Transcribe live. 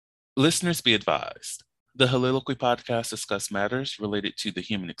Listeners be advised. The Soliloquy podcast discuss matters related to the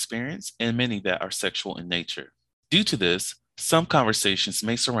human experience and many that are sexual in nature. Due to this, some conversations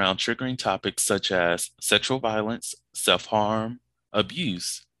may surround triggering topics such as sexual violence, self-harm,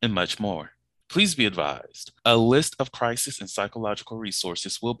 abuse, and much more. Please be advised, a list of crisis and psychological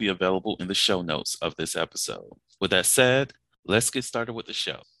resources will be available in the show notes of this episode. With that said, let's get started with the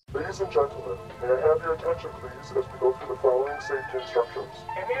show. Ladies and gentlemen, may I have your attention please as we go through the following safety instructions.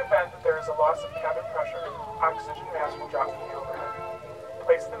 In the event that there is a loss of cabin pressure, oxygen mask will drop from the overhead.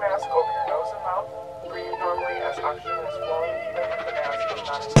 Place the mask over your nose and mouth. Breathe normally as oxygen is flowing even if the mask is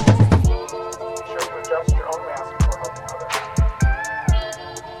not inflated. Be sure to adjust your own mask before helping others.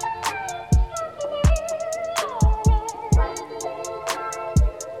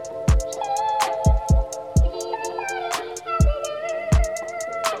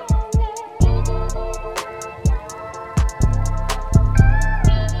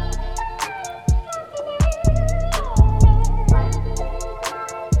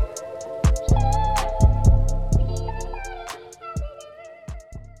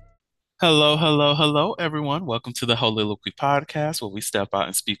 Hello, everyone. Welcome to the Soliloquy podcast, where we step out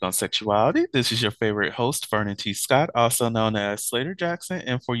and speak on sexuality. This is your favorite host, Vernon T. Scott, also known as Slater Jackson,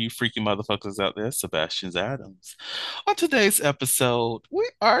 and for you freaky motherfuckers out there, Sebastian Adams. On today's episode, we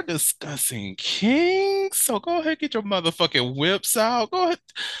are discussing kinks. So go ahead, get your motherfucking whips out. Go ahead,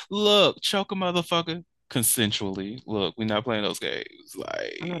 look, choke a motherfucker consensually. Look, we're not playing those games. I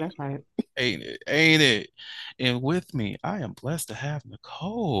know that's right. Ain't it? Ain't it? And with me, I am blessed to have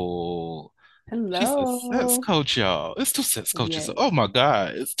Nicole. She's the sex Hello. coach, y'all. It's two sex coaches. Yes. Oh my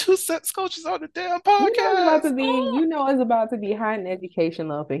God. It's two sex coaches on the damn You know it's about podcast. to be, Oh, you know it's about to be high in education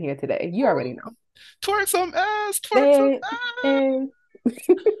love in here today. You already know. twerk some ass, twerk some And, ass. and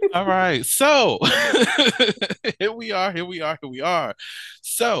All right. So here we are.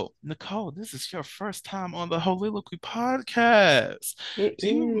 So, Nicole, this is your first time on the Soliloquy podcast. it Do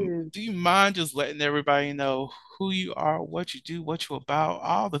you is. do you mind just letting everybody know who you are, what you do, what you're about,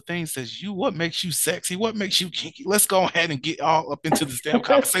 all the things that what makes you sexy, what makes you kinky? Let's go ahead and get all up into this damn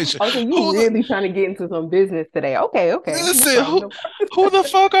conversation. Okay, you Who the really trying to get into some business today. Okay. No listen, problem. who No who the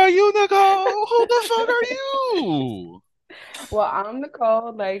fuck are you, Nicole? Who the fuck are you? Well, I'm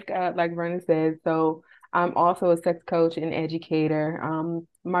Nicole, like Vernon said. So I'm also a sex coach and educator.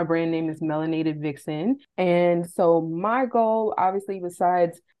 My brand name is Melanated Vixen. And so my goal, obviously,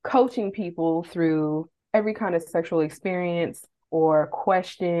 besides coaching people through every kind of sexual experience or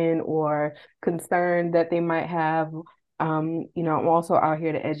question or concern that they might have, I'm also out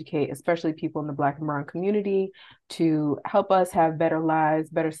here to educate, especially people in the Black and Brown community, to help us have better lives,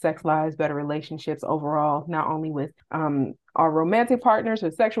 better sex lives, better relationships overall, not only with our romantic partners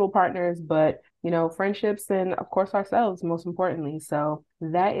or sexual partners, but friendships and of course ourselves, most importantly. So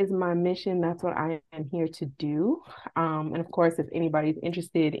that is my mission. That's what I am here to do. And of course, if anybody's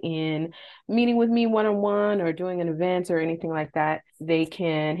interested in meeting with me one-on-one or doing an event or anything like that, they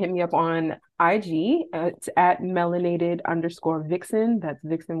can hit me up on IG. It's at melanated_vixen. That's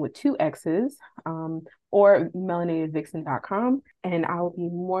vixen with two X's. Or melanatedvixen.com, and I'll be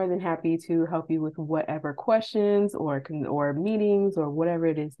more than happy to help you with whatever questions or meetings or whatever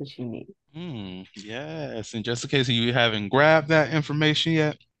it is that you need. Yes, and just in case you haven't grabbed that information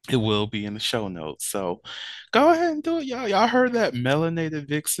yet, it will be in the show notes. So go ahead and do it, y'all. Y'all heard that melanated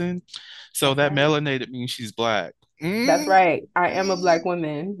vixen? So That's that right. melanated means she's black. That's Mm. right. I am a Black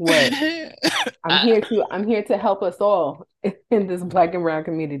woman. What? I'm I- here to help us all in this Black and Brown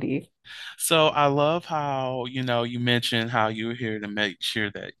community. So I love how, you mentioned how you're here to make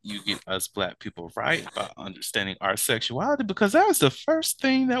sure that you get us Black people right about understanding our sexuality, because that was the first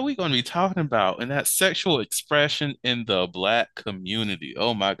thing that we're going to be talking about, and that sexual expression in the Black community.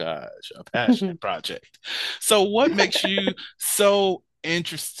 Oh my gosh, a passion project. So what makes you so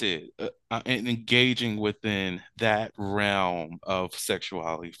interested in engaging within that realm of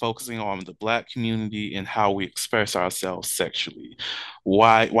sexuality, focusing on the Black community and how we express ourselves sexually?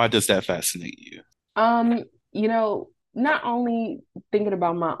 Why does that fascinate you? Um, not only thinking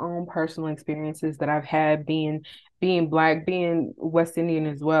about my own personal experiences that I've had being Black, being West Indian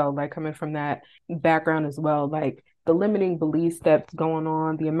as well, like coming from that background as well, like the limiting beliefs that's going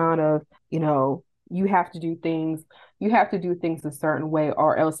on, the amount of, you have to do things, a certain way,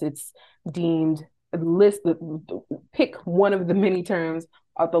 or else it's deemed list pick one of the many terms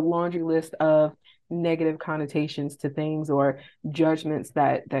of the laundry list of negative connotations to things or judgments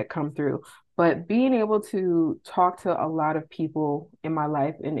that come through. But being able to talk to a lot of people in my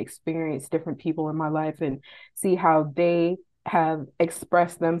life and experience different people in my life and see how they have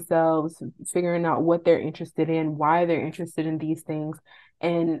expressed themselves, figuring out what they're interested in, why they're interested in these things,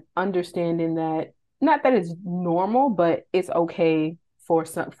 and understanding that not that it's normal, but it's okay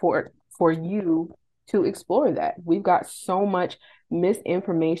for you to explore that. We've got so much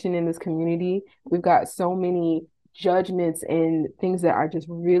misinformation in this community. We've got so many judgments and things that are just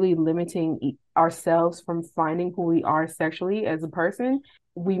really limiting ourselves from finding who we are sexually as a person.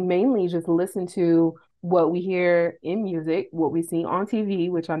 We mainly just listen to what we hear in music, what we see on TV,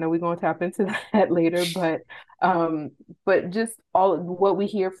 which I know we're going to tap into that later, um, but just all what we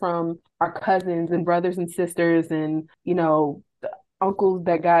hear from our cousins and brothers and sisters and, uncles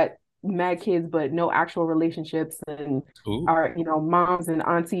that got mad kids but no actual relationships and Ooh. our, moms and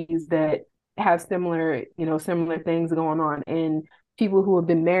aunties that have similar things going on and people who have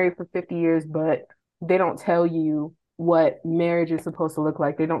been married for 50 years, but they don't tell you what marriage is supposed to look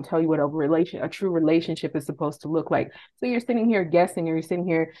like. They don't tell you what a true relationship is supposed to look like. So you're sitting here guessing or you're sitting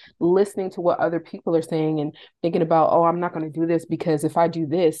here listening to what other people are saying and thinking about, oh, I'm not going to do this because if I do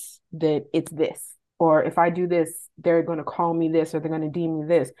this, then it's this. Or if I do this, they're going to call me this or they're going to deem me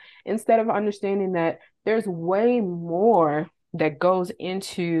this. Instead of understanding that there's way more that goes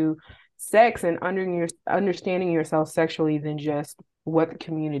into sex and understanding yourself sexually than just what the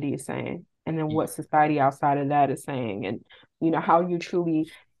community is saying and then what society outside of that is saying and how you truly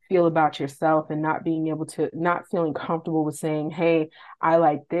feel about yourself and not feeling comfortable with saying, hey, I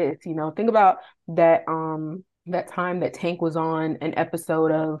like this. Think about that time that Tank was on an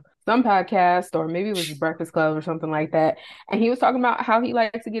episode of some podcast or maybe it was the Breakfast Club or something like that, and he was talking about how he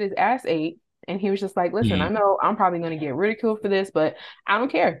likes to get his ass ate, and he was just like, listen, I Mm. know I'm probably going to get ridiculed for this, but I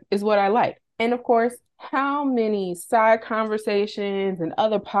don't care. It's what I like. And of course, how many side conversations and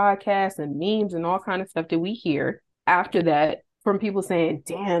other podcasts and memes and all kind of stuff did we hear after that from people saying,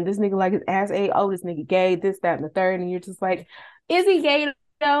 damn, this nigga like his ass ate, oh, this nigga gay, this, that, and the third. And you're just like, is he gay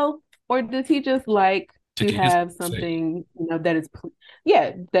though? Or does he just like To to get his have say. something, that is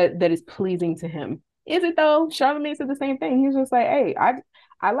that is pleasing to him? Is it though? Charlamagne said the same thing. He was just like, hey,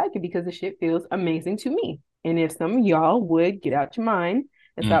 I like it because the shit feels amazing to me. And if some of y'all would get out your mind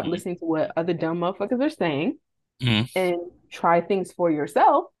and stop Hmm. listening to what other dumb motherfuckers are saying Mm. and try things for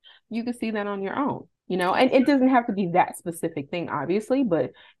yourself, you can see that on your own. And it doesn't have to be that specific thing, obviously,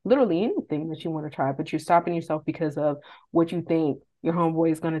 but literally anything that you want to try, but you're stopping yourself because of what you think your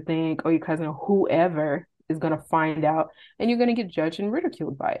homeboy is going to think or your cousin or whoever is going to find out and you're going to get judged and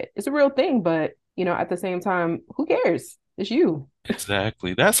ridiculed by it. It's a real thing, but at the same time, who cares? It's you.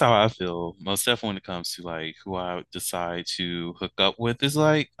 Exactly. That's how I feel. Most definitely when it comes to like who I would decide to hook up with is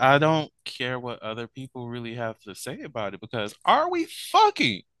like I don't care what other people really have to say about it because are we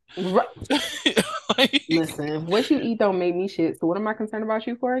fucking? Right. Like, Listen, what you eat don't make me shit. So what am I concerned about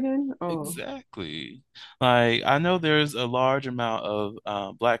you for again? Oh. exactly. Like, I know there's a large amount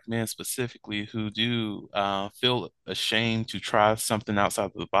of Black men specifically who do feel ashamed to try something outside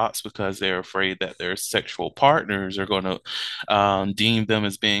of the box because they're afraid that their sexual partners are going to deem them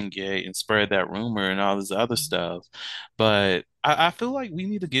as being gay and spread that rumor and all this other stuff. But I feel like we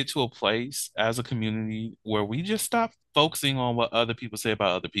need to get to a place as a community where we just stop focusing on what other people say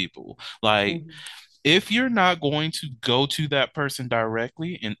about other people. Like, Mhm. if you're not going to go to that person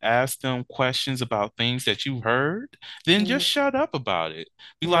directly and ask them questions about things that you heard, then just Mhm. shut up about it.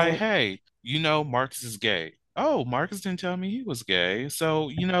 Be like, Right. hey, Marcus is gay. Oh, Marcus didn't tell me he was gay. So,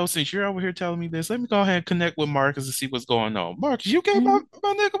 since you're over here telling me this, let me go ahead and connect with Marcus and see what's going on. Marcus, you gay, my, Mhm.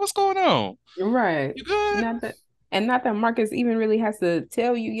 my nigga? What's going on? Right. You good? Not that Marcus even really has to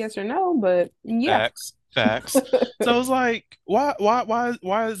tell you yes or no, but yeah. Facts, facts. So it's like,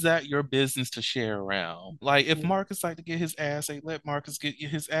 why is that your business to share around? Like, if Marcus like to get his ass ate, let Marcus get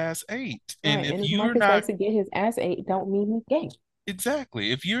his ass ate. And Right. if And if you're Marcus not likes to get his ass ate, don't mean he's gay.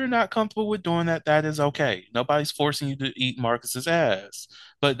 exactly, if you're not comfortable with doing that, that is okay. Nobody's forcing you to eat Marcus's ass,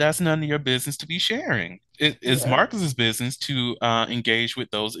 but that's none of your business to be sharing. It is Yeah. Marcus's business to engage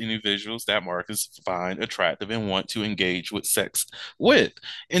with those individuals that Marcus find attractive and want to engage with sex with,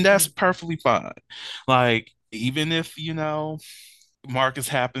 and that's perfectly fine. Like, even if Marcus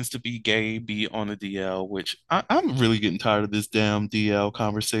happens to be gay, be on a DL, which I'm really getting tired of this damn DL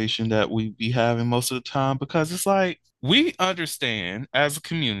conversation that we be having most of the time because it's like we understand as a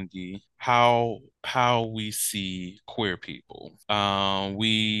community how we see queer people.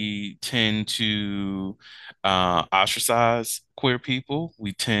 We tend to ostracize queer people.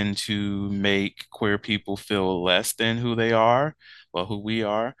 We tend to make queer people feel less than who they are, well, who we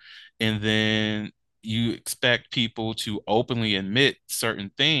are, and then you expect people to openly admit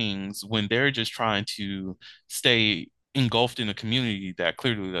certain things when they're just trying to stay engulfed in a community that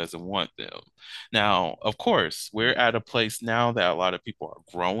clearly doesn't want them. Now, of course, we're at a place now that a lot of people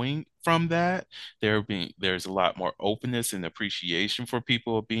are growing from that. There's a lot more openness and appreciation for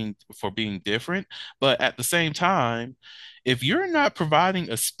people being different. But at the same time, if you're not providing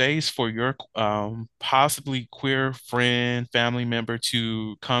a space for your possibly queer friend, family member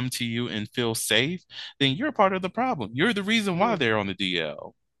to come to you and feel safe, then you're part of the problem. You're the reason why they're on the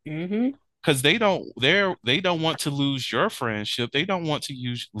DL Mm-hmm. because they don't want to lose your friendship. They don't want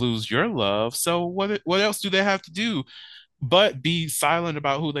to lose your love. So what else do they have to do but be silent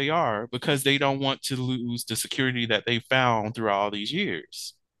about who they are because they don't want to lose the security that they found throughout all these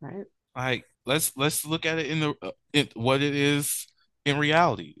years? Right. Like let's look at it in what it is in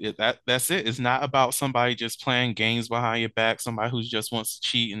reality. That's it. It's not about somebody just playing games behind your back, somebody who just wants to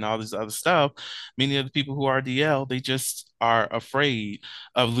cheat and all this other stuff. Many of the people who are DL, they just are afraid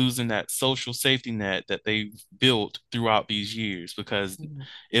of losing that social safety net that they've built throughout these years. Because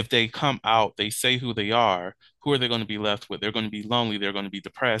if they come out, they say who they are, who are they going to be left with? They're going to be lonely. They're going to be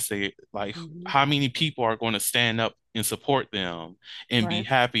depressed. They like Mm-hmm. how many people are going to stand up and support them and be Right.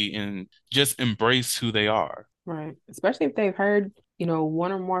 happy and just embrace who they are. Right. Especially if they've heard,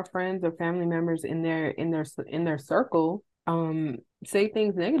 one or more friends or family members in their circle say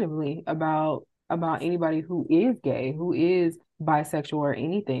things negatively about anybody who is gay, who is bisexual or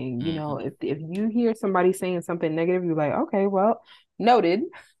anything. Hmm. If you hear somebody saying something negative, you're like, okay, well, noted.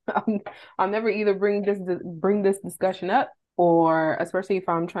 I'll never either bring this discussion up, or especially if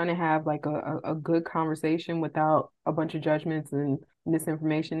I'm trying to have like a good conversation without a bunch of judgments and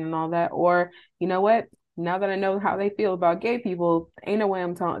misinformation and all that, or you know what? Now that I know how they feel about gay people, ain't no way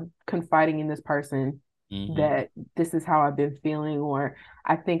I'm confiding in this person Hmm. that this is how I've been feeling, or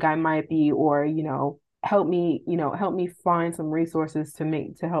I think I might be, or help me find some resources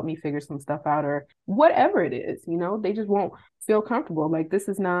to help me figure some stuff out, or whatever it is. They just won't feel comfortable. Like this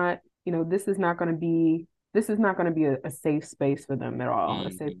is not going to be a safe space for them at all,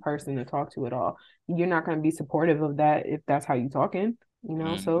 a safe Hmm. person to talk to at all. You're not going to be supportive of that if that's how you talking.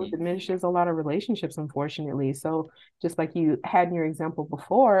 So it Hmm. diminishes a lot of relationships, unfortunately. So just like you had in your example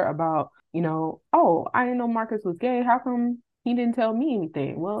before about, oh, I didn't know Marcus was gay. How come he didn't tell me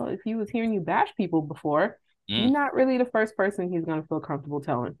anything? Well, if he was hearing you bash people before, you're not really the first person he's going to feel comfortable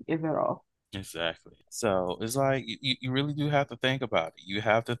telling, if at all. Exactly. So it's like you really do have to think about it. You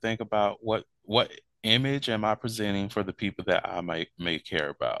have to think about what image am I presenting for the people that I might may care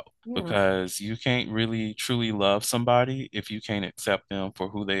about. Yeah. Because you can't really truly love somebody if you can't accept them for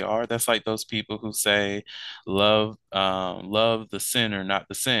who they are. That's like those people who say love the sinner, not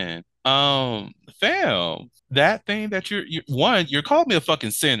the sin. Fam, that thing that you're calling me a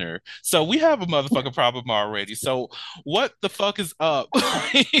fucking sinner. So we have a motherfucking problem already. So what the fuck is up?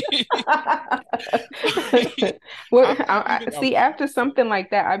 Well, I'm not even see, after something like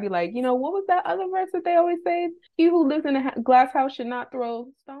that, I'd be like, what was that other verse that they always say? He who lives in a glass house should not throw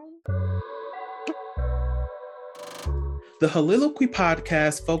stones. The Holiloquy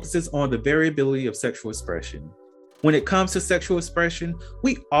podcast focuses on the variability of sexual expression. When it comes to sexual expression,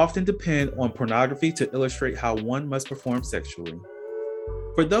 we often depend on pornography to illustrate how one must perform sexually.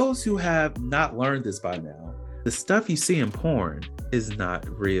 For those who have not learned this by now, the stuff you see in porn is not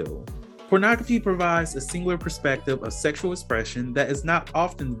real. Pornography provides a singular perspective of sexual expression that is not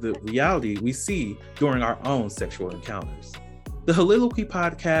often the reality we see during our own sexual encounters. The Holiloquy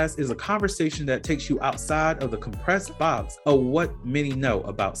podcast is a conversation that takes you outside of the compressed box of what many know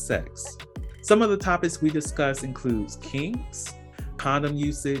about sex. Some of the topics we discuss includes kinks, condom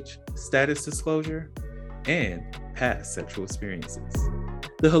usage, status disclosure, and past sexual experiences.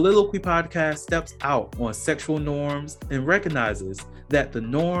 The Holiloquy podcast steps out on sexual norms and recognizes that the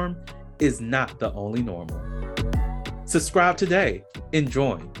norm is not the only normal. Subscribe today and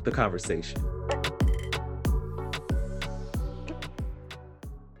join the conversation.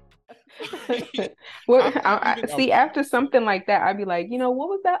 Well, I'm not even see, after something like that, I'd be like, what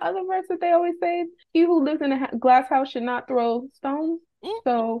was that other verse that they always say? He who lives in a glass house should not throw stones.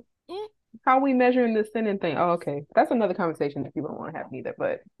 So how are we measuring the sinning thing? Oh, okay. That's another conversation that people don't want to have neither,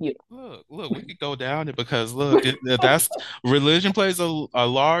 but yeah. look, we could go down it because look, that's religion plays a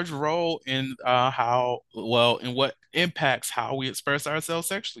large role in in what impacts how we express ourselves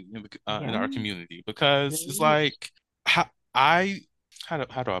sexually in Yeah. our community. Because Very it's much. like how I how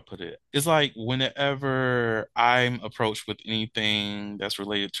do I put it? It's like whenever I'm approached with anything that's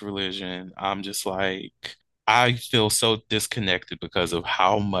related to religion, I'm just like I feel so disconnected because of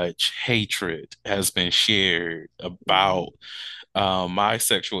how much hatred has been shared about Mhm. my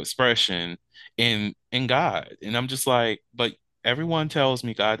sexual expression in God. And I'm just like, but everyone tells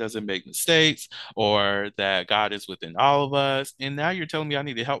me God doesn't make mistakes or that God is within all of us. And now you're telling me I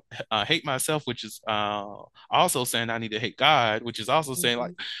need to help hate myself, which is also saying I need to hate God, which is also saying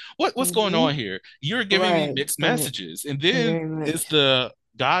like, Mhm. what's going Mhm. on here? You're giving me Right. mixed Right. messages, and then Very it's much. the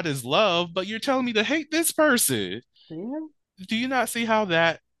God is love, but you're telling me to hate this person. Yeah. Do you not see how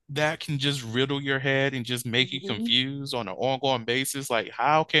that can just riddle your head and just make you Mhm. confused on an ongoing basis? Like,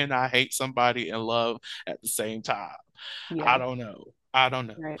 how can I hate somebody and love at the same time? I Yeah. don't know. I don't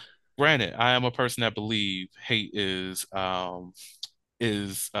know. Right. Granted, I am a person that believe hate is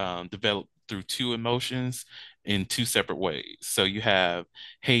developed through two emotions in two separate ways. So you have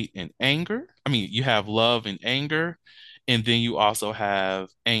hate and anger. I mean, you have love and anger, and then you also have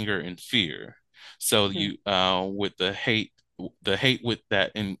anger and fear. So Hmm. you with the hate with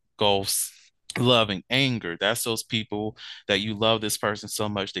that engulfs love and anger. That's those people that you love this person so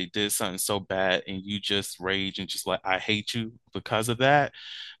much they did something so bad and you just rage and just like I hate you because of that.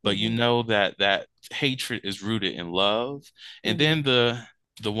 But you Hmm. know that that hatred is rooted in love. And Hmm. then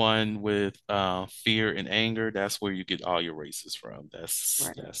the one with fear and anger, that's where you get all your races from.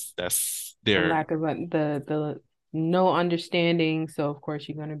 That's Right. that's The their lack of the no understanding. So of course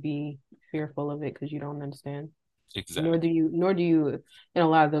you're gonna be fearful of it because you don't understand. exactly. Nor do you, in a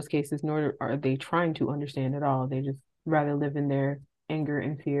lot of those cases, nor are they trying to understand at all. They just rather live in their anger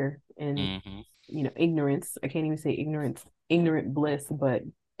and fear and, Hmm. ignorance. I can't even say ignorance, ignorant bliss, but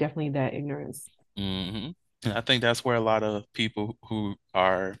definitely that ignorance. Hmm. And I think that's where a lot of people who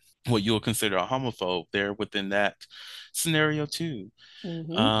are what you'll consider a homophobe, they're within that scenario too.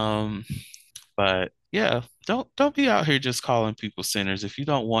 Hmm. Um, But yeah, don't be out here just calling people sinners if you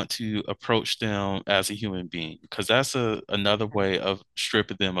don't want to approach them as a human being, because that's another way of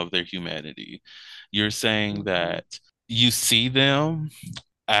stripping them of their humanity. You're saying Hmm. that you see them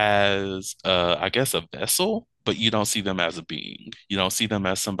as I guess a vessel, but you don't see them as a being. You don't see them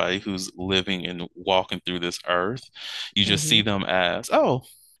as somebody who's living and walking through this earth. You just see Hmm. them as, oh,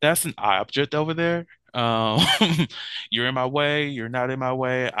 that's an object over there. Um, you're in my way, you're not in my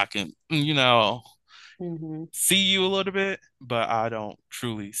way. I can, Hmm. see you a little bit, but I don't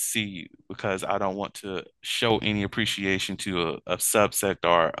truly see you because I don't want to show any appreciation to a subsect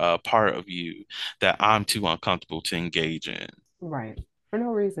or a part of you that I'm too uncomfortable to engage in. Right. For no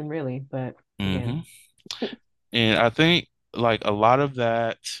reason, really. But again, Hmm. And I think like a lot of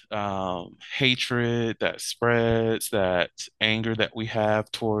that hatred that spreads, that anger that we have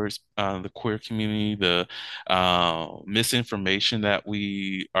towards the queer community, the misinformation that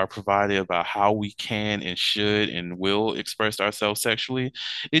we are provided about how we can and should and will express ourselves sexually,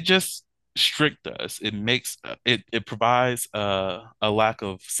 it just strict us. It makes it provides a lack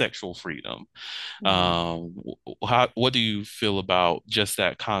of sexual freedom. mhm. What do you feel about just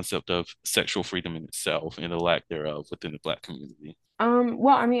that concept of sexual freedom in itself and the lack thereof within the Black community?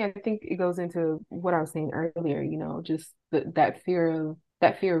 Well, I mean, I think it goes into what I was saying earlier, just that fear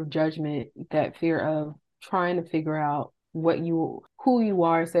of judgment, that fear of trying to figure out who you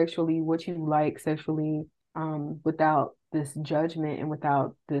are sexually, what you like sexually, without this judgment and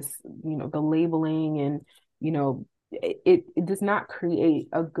without this, the labeling and, it does not create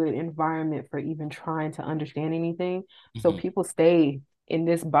a good environment for even trying to understand anything. So Hmm. people stay in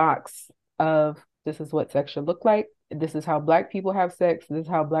this box of this is what sex should look like. This is how Black people have sex. This is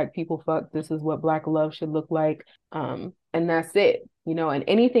how Black people fuck. This is what Black love should look like. And that's it. And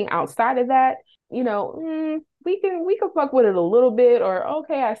anything outside of that, we can fuck with it a little bit, or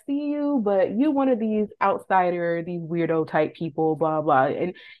okay, I see you, but you one of these outsider, these weirdo type people, blah blah.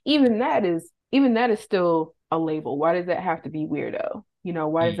 And even that is still a label. Why does that have to be weirdo?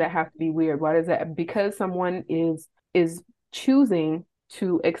 Why does that have to be weird? Why does that because someone is choosing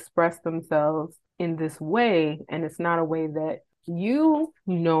to express themselves in this way, and it's not a way that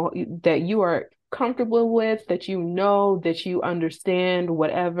that you are comfortable with, that you understand,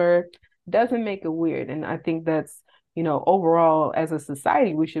 whatever, doesn't make it weird. And I think that's, overall as a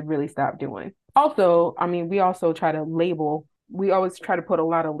society, we should really stop doing. Also, I mean, we always try to put a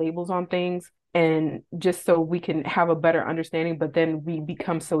lot of labels on things, and just so we can have a better understanding, but then we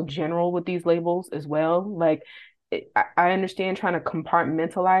become so general with these labels as well. Like I understand trying to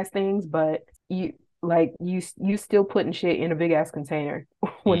compartmentalize things, but you still putting shit in a big ass container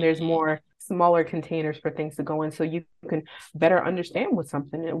when there's Hmm. more smaller containers for things to go in, so you can better understand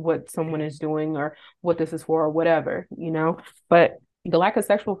what someone is doing, or what this is for, or whatever. But the lack of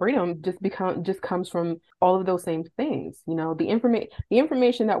sexual freedom just comes from all of those same things. The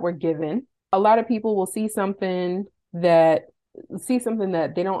information that we're given. A lot of people will that see something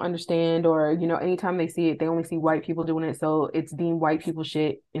that they don't understand, or anytime they see it, they only see white people doing it, so it's deemed white people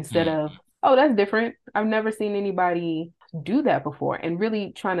shit, instead of, Hmm. oh, that's different. I've never seen anybody do that before, and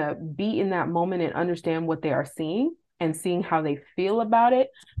really trying to be in that moment and understand what they are seeing and seeing how they feel about it.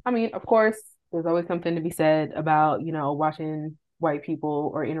 I mean, of course, there's always something to be said about, watching white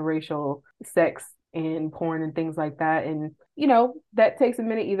people or interracial sex and porn and things like that. And, that takes a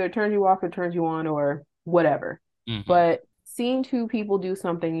minute, either it turns you off or turns you on or whatever. Hmm. But seeing two people do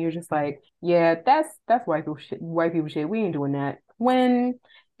something, you're just like, yeah, that's white people shit. White people shit. We ain't doing that. When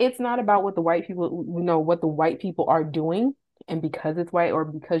it's not about what the white people, what the white people are doing, and because it's white or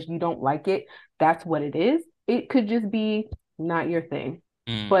because you don't like it, that's what it is. It could just be not your thing.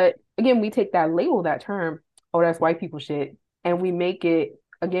 Mm. But again, we take that label, that term, oh, that's white people shit, and we make it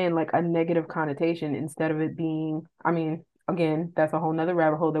again like a negative connotation instead of it being, I mean, again, that's a whole nother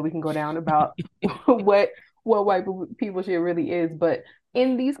rabbit hole that we can go down about what white people shit really is. But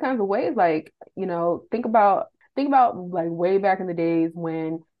in these kinds of ways, like, think about like way back in the days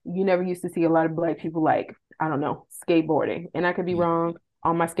when you never used to see a lot of black people, like, I don't know, skateboarding. And I could be wrong.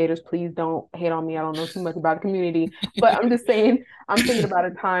 All my skaters, please don't hate on me. I don't know too much about the community, but I'm just saying, I'm thinking about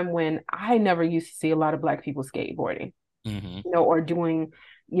a time when I never used to see a lot of black people skateboarding, Hmm. or doing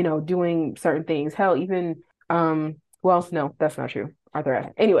certain things. Hell, even well, no, that's not true. Arthur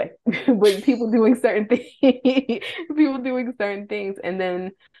Ashe. Anyway, but people doing certain things, people doing certain things, and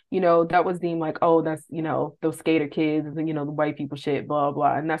then that was deemed like, oh, that's those skater kids, and the white people shit, blah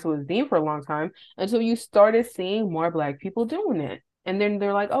blah, and that's what it was deemed for a long time until you started seeing more black people doing it, and then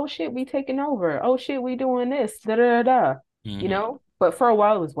they're like, oh shit, we taking over. Oh shit, we doing this. Da da da da. Hmm. But for a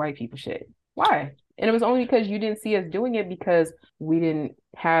while, it was white people shit. Why? And it was only because you didn't see us doing it because we didn't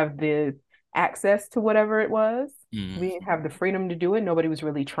have the access to whatever it was. We Hmm. didn't have the freedom to do it. Nobody was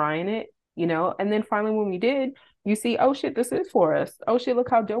really trying it. And then finally, when we did, you see, oh shit, this is for us. Oh shit, look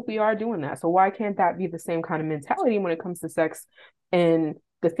how dope we are doing that. So why can't that be the same kind of mentality when it comes to sex and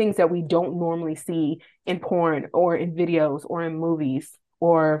the things that we don't normally see in porn or in videos or in movies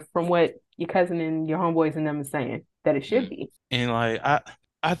or from what your cousin and your homeboys and them is saying that it should be? And like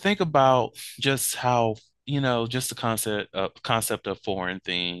I think about just how, just the concept of foreign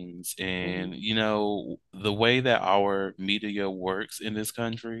things, and Mhm. the way that our media works in this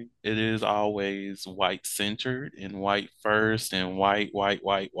country, it is always white centered and white first and white, white,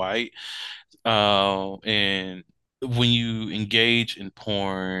 white, white. And when you engage in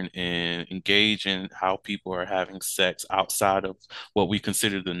porn and engage in how people are having sex outside of what we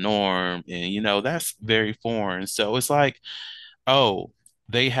consider the norm, and that's very foreign. So it's like, oh,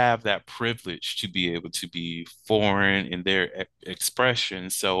 they have that privilege to be able to be foreign in their expression.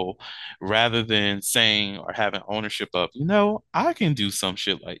 So rather than saying or having ownership of, I can do some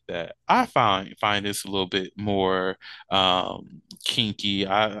shit like that. I find this a little bit more kinky.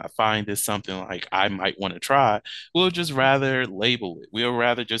 I find this something like I might want to try. We'll just rather label it. We'll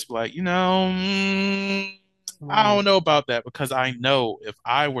rather just be like, I don't Right, know about that, because I know if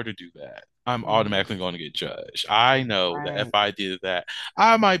I were to do that, I'm mhm, automatically going to get judged. I know that if right. I did that,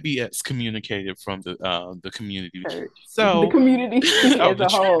 I might be excommunicated from the community. Church, the So, community of as the a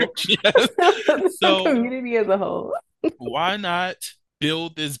whole, church, yes. the So community as a whole. why not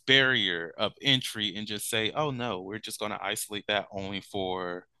build this barrier of entry and just say, oh no, we're just going to isolate that only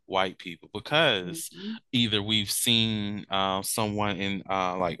for white people? Because Mhm. either we've seen someone in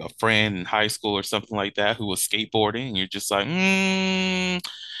like a friend in high school or something like that who was skateboarding, and you're just like,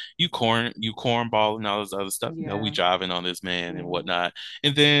 you cornball and all this other stuff. We Yeah. driving on this man and Mhm. whatnot.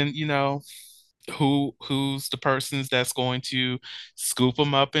 And then, who's the persons that's going to scoop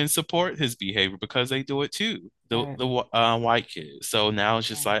him up and support his behavior, because they do it too, Right. the white kids. So now it's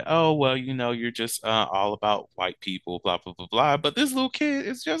just Right. like, oh well, you're just all about white people, blah blah blah blah. But this little kid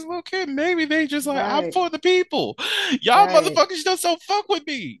is just a little kid. Maybe they just like, I'm Right. for the people. Y'all Right. motherfuckers just don't fuck with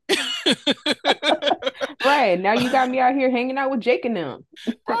me. Right. Now you got me out here hanging out with Jake and them.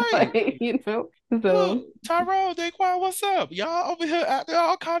 Right. Like. Look, So Tyrone, Daquan, what's up? Y'all over here out there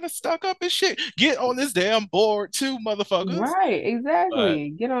all kind of stuck up and shit. Get on this damn board too, motherfuckers. right, But exactly.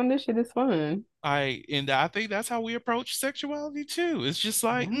 Get on this shit, is fun. I think that's how we approach sexuality too. It's just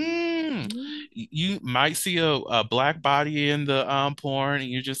like, Yeah. Yeah. you might see a black body in the porn, and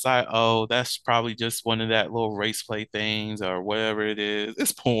you're just like, oh, that's probably just one of that little race play things or whatever it is.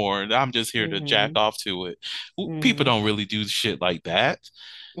 It's porn. I'm just here to jack Mm-hmm. off to it. People Mm-hmm. don't really do shit like that.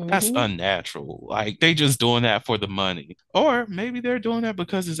 That's Mm-hmm. unnatural. Like, they just doing that for the money. Or maybe they're doing that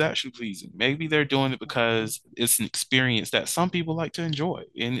because it's actually pleasing. Maybe they're doing it because it's an experience that some people like to enjoy.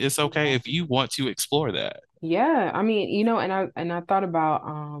 And it's okay if Right. you want to explore that. Yeah, I mean, and I thought about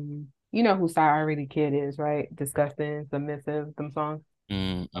you know who Side Really Kid is, right? Disgusting, submissive, them songs. Okay,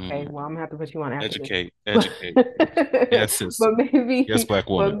 Mm-mm. well, I'm gonna have to put you on after this. Educate, But educate. Yes, sister. but Yes, maybe black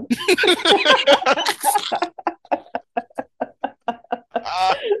but woman.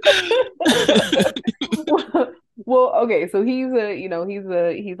 Well, okay, so he's an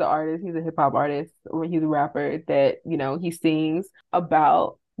artist, he's a hip hop artist, or he's a rapper that, he sings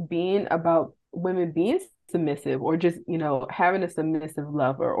about about women being submissive, or just, having a submissive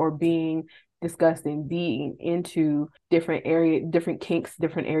lover, or being disgusting, being into different kinks,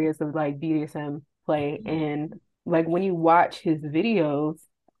 different areas of like BDSM play. And like when you watch his videos,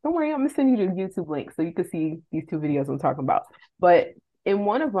 don't worry, I'm gonna send you the YouTube link so you can see these two videos I'm talking about. But in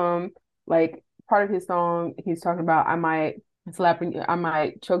one of them, like part of his song, he's talking about I might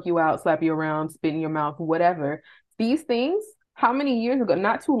choke you out, slap you around, spit in your mouth, whatever. These things, how many years ago,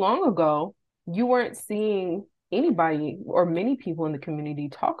 not too long ago, you weren't seeing anybody or many people in the community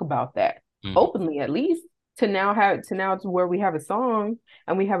talk about that Mhm. openly, at least. To where we have a song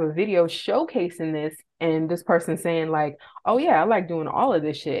and we have a video showcasing this, and this person saying like, oh yeah, I like doing all of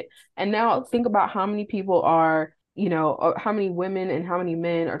this shit. And now think about how many people are, how many women and how many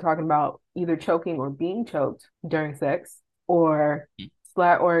men are talking about either choking or being choked during sex, or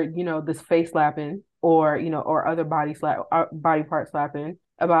slap, or this face slapping, or or other body part slapping,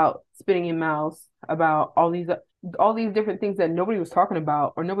 about spitting in mouths, about all these different things that nobody was talking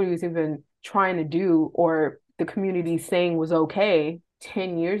about, or nobody was even trying to do, or the community saying was okay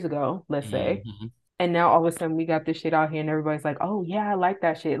 10 years ago, let's say. Mhm. And now all of a sudden we got this shit out here and everybody's like, oh yeah, I like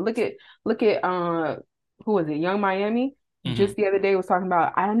that shit. Look at who was it? Young Miami. Mhm. Just the other day was talking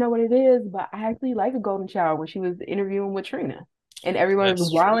about, I don't know what it is, but I actually like a golden shower, when she was interviewing with Trina. And everybody was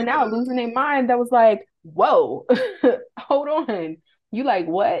That's wilding true. out, losing their mind. That was like, whoa, hold on. You like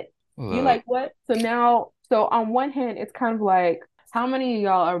what? You Look. like what? So now, so on one hand, it's kind of like, how many of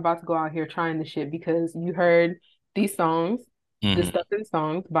y'all are about to go out here trying this shit because you heard these songs, the Mhm. stuff in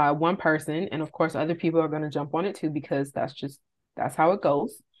songs by one person, and of course other people are going to jump on it too, because that's how it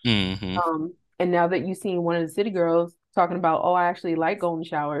goes. Mhm. And now that you've seen one of the city girls talking about, oh, I actually like golden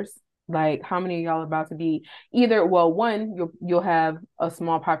showers, like how many of y'all are about to be either, well, one, you'll have a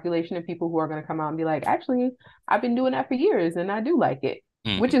small population of people who are going to come out and be like, actually, I've been doing that for years and I do like it,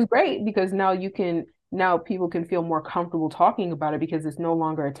 which Mhm. is great, because now people can feel more comfortable talking about it, because it's no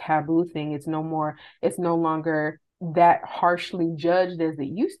longer a taboo thing. It's no longer that harshly judged as it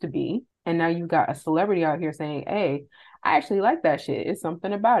used to be. And now you've got a celebrity out here saying, hey, I actually like that shit. It's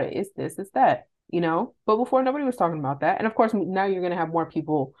something about it. It's this, it's that, But before, nobody was talking about that. And of course, now you're going to have more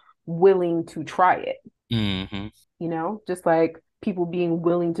people willing to try it, Mhm. just like people being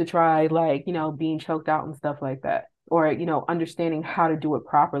willing to try, like, being choked out and stuff like that. Or, understanding how to do it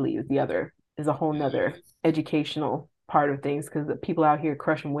properly is a whole nother educational part of things, because the people out here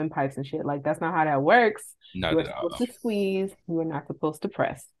crushing windpipes and shit, like, that's not how that works. You Not are at supposed all. to squeeze, you are not supposed to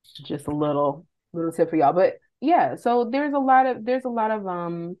press. Just a little tip for y'all. But yeah, so there's a lot of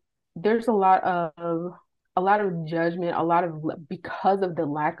judgment, because of the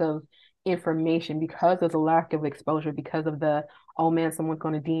lack of information, because of the lack of exposure, because of the, oh man, someone's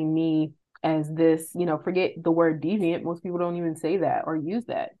going to deem me as this, forget the word deviant. Most people don't even say that or use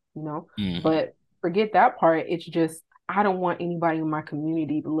that. Mhm. But forget that part. It's just, I don't want anybody in my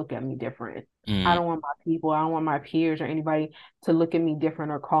community to look at me different. I Mhm. don't want I don't want my peers or anybody to look at me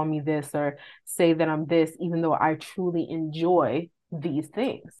different or call me this or say that I'm this, even though I truly enjoy these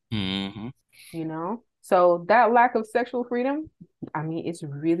things, Mhm. So that lack of sexual freedom, I mean, it's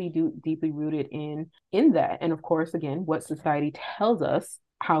really deeply rooted in that. And of course, again, what society tells us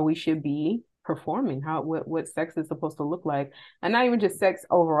how we should be performing, what sex is supposed to look like. And not even just sex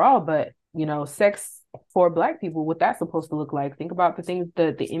overall, but sex for Black people, what that's supposed to look like. Think about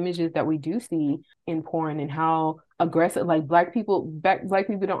the images that we do see in porn, and how aggressive, like, Black people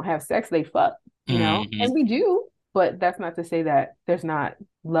don't have sex, they fuck, Mhm. and we do. But that's not to say that there's not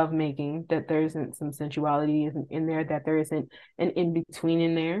lovemaking, that there isn't some sensuality in there, that there isn't an in between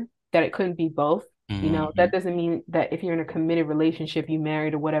in there, that it couldn't be both. That Mhm. doesn't mean that if you're in a committed relationship, you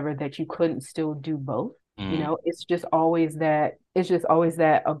married or whatever, that you couldn't still do both. Mhm. It's just always that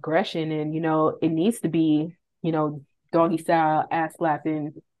aggression, and it needs to be, you know, doggy style, ass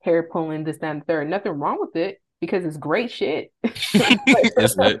slapping, hair pulling, this, that, and the third. Nothing wrong with it, because it's great shit.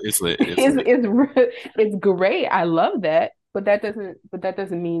 It's lit. It's lit. It's it's lit. it's great. I love that, but that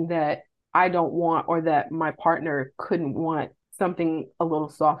doesn't mean that I don't want, or that my partner couldn't want something a little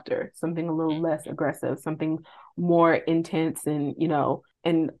softer, something a little less aggressive, something more intense, and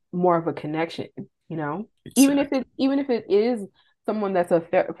and more of a connection. Exactly. Even if it is someone that's a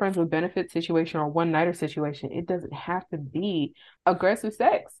friends with benefit situation or one nighter situation, it doesn't have to be aggressive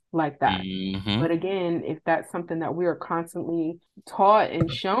sex like that. Mhm. But again, if that's something that we are constantly taught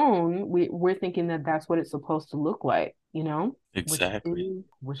and shown, we're thinking that that's what it's supposed to look like. you know, Exactly.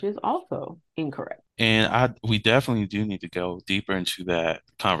 which is also incorrect. And we definitely do need to go deeper into that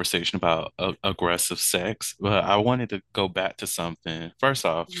conversation about aggressive sex. But I wanted to go back to something. First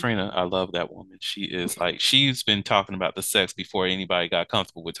off, Trina, I love that woman. She is like, she's been talking about the sex before anybody got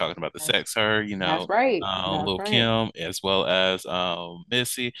comfortable with talking about the That's sex. Her, that's right. That's Lil right. Kim, as well as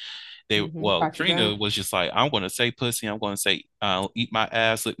Missy. Foxy Trina Brown. was just like, I'm going to say pussy. I'm going to say, eat my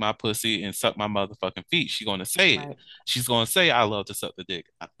ass, lick my pussy, and suck my motherfucking feet. She's going to say it. Right. She's going to say, I love to suck the dick.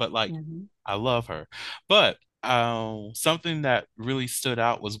 But like, Hmm. I love her. But something that really stood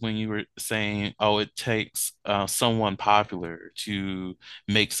out was when you were saying, oh, it takes someone popular to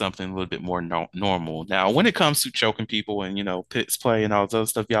make something a little bit more normal. Now, when it comes to choking people and, pits play and all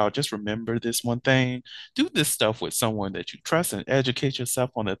those stuff, y'all just remember this one thing. Do this stuff with someone that you trust and educate yourself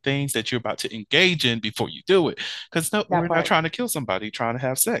on the things that you're about to engage in before you do it. Because no, That we're not part. trying to kill somebody, trying to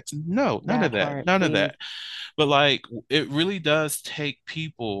have sex. No, none of That that. part. None of Please. that. But like, it really does take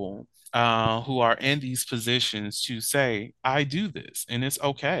people who are in these positions to say, I do this and it's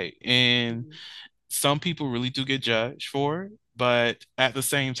okay. And Mhm. some people really do get judged for it. But at the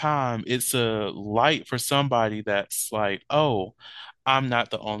same time, it's a light for somebody that's like, oh, I'm not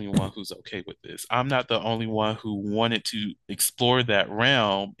the only one who's okay with this. I'm not the only one who wanted to explore that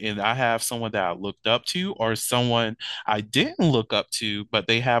realm. And I have someone that I looked up to, or someone I didn't look up to, but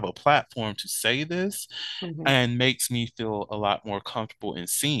they have a platform to say this Mhm. and makes me feel a lot more comfortable and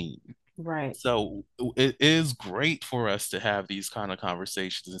seen. Right. So it is great for us to have these kind of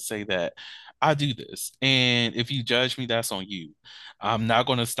conversations and say that I do this. And if you judge me, that's on you. I'm not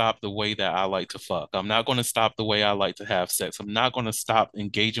going to stop the way that I like to fuck. I'm not going to stop the way I like to have sex. I'm not going to stop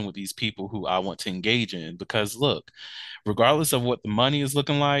engaging with these people who I want to engage in because look, regardless of what the money is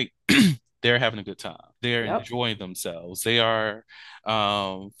looking like, they're having a good time. They're Yep. enjoying themselves. They are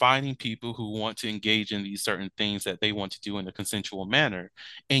finding people who want to engage in these certain things that they want to do in a consensual manner.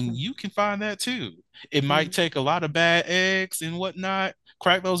 And you can find that too. It might Mhm. take a lot of bad eggs and whatnot.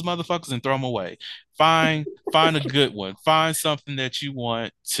 Crack those motherfuckers and throw them away. Find a good one. Find something that you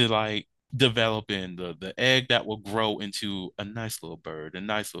want to like develop in the egg that will grow into a nice little bird, a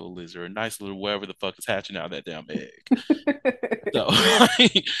nice little lizard, a nice little whatever the fuck is hatching out of that damn egg. So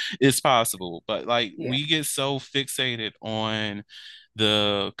it's possible, but like Yeah. we get so fixated on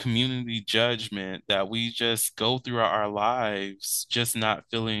the community judgment that we just go through our lives just not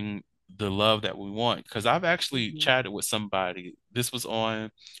feeling the love that we want. Because I've actually Mhm. chatted with somebody. This was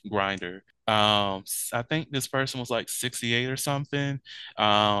on Grinder. I think this person was like 68 or something,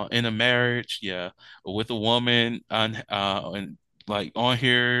 in a marriage, yeah, with a woman, and like on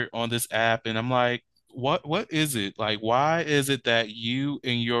here on this app, and I'm like, what is it? Like, why is it that you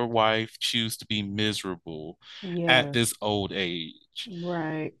and your wife choose to be miserable at Yeah. this old age?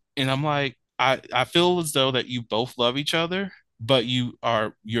 Right. And I'm like, I feel as though that you both love each other, but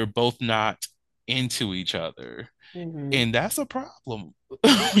you're both not into each other. Hmm. And that's a problem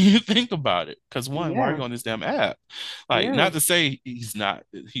when you think about it. Because one, why are Yeah. you on this damn app? Like, Yeah. not to say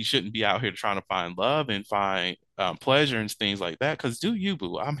he shouldn't be out here trying to find love and find pleasure and things like that. Because do you,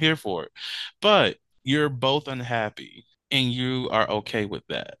 boo? I'm here for it. But you're both unhappy and you are okay with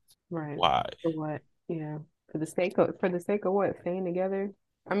that. Right. Why? For what? Yeah. For the sake of what? Staying together?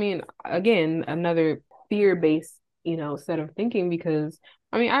 I mean, again, another fear-based, set of thinking because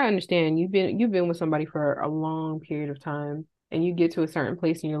I mean, I understand you've been with somebody for a long period of time and you get to a certain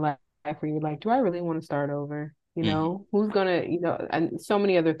place in your life where you're like, do I really want to start over? Mm, Who's gonna, and so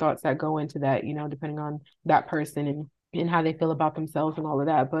many other thoughts that go into that, depending on that person and how they feel about themselves and all of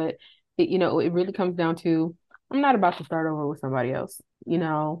that. But it really comes down to I'm not about to start over with somebody else.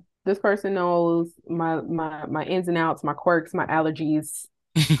 This person knows my ins and outs, my quirks, my allergies,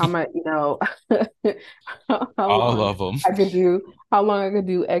 how much, how all long of them. I can do, how long I can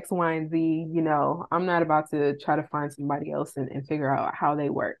do X, Y, and Z. I'm not about to try to find somebody else and figure out how they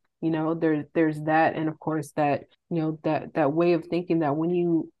work. There's that, and of course that, that way of thinking that when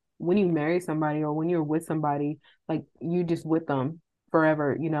you marry somebody or when you're with somebody, like you just with them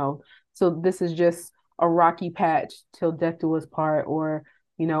forever. So this is just a rocky patch till death do us part, or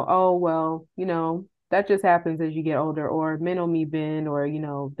oh well, that just happens as you get older, or men on me bend, or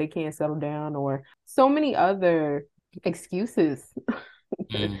they can't settle down, or so many other excuses,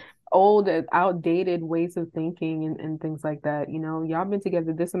 Mm, old outdated ways of thinking and things like that. Y'all been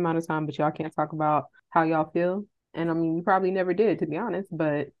together this amount of time, but y'all can't talk about how y'all feel. And I mean, you probably never did, to be honest,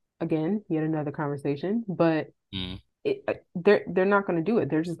 but again, yet another conversation. But mm. they're not going to do it.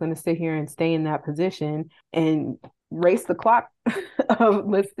 They're just going to sit here and stay in that position and race the clock of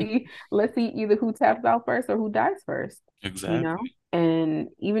let's see either who taps out first or who dies first. You Exactly. know? And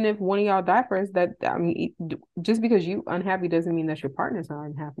even if one of y'all die first, that I mean, just because you unhappy doesn't mean that your partner's not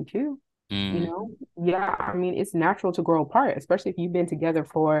unhappy too. You Mm, know? Yeah, I mean, it's natural to grow apart, especially if you've been together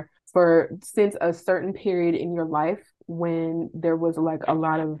for since a certain period in your life when there was like a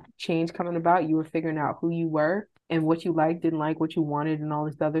lot of change coming about. You were figuring out who you were and what you liked, didn't like, what you wanted, and all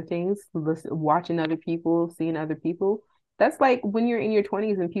these other things. Watching other people, seeing other people. That's like when you're in your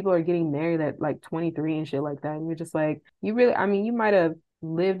 20s and people are getting married at like 23 and shit like that. And you're just like, you really, I mean, you might have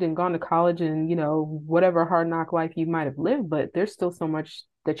lived and gone to college and, whatever hard knock life you might have lived, but there's still so much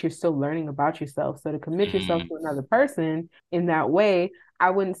that you're still learning about yourself. So to commit yourself mm, to another person in that way, I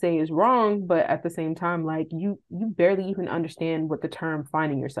wouldn't say is wrong, but at the same time, like you barely even understand what the term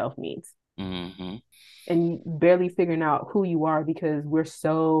finding yourself means mm-hmm, and barely figuring out who you are because we're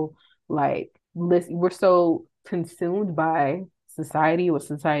so like we're so consumed by society, what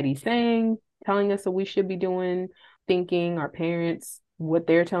society's saying, telling us what we should be doing, thinking, our parents, what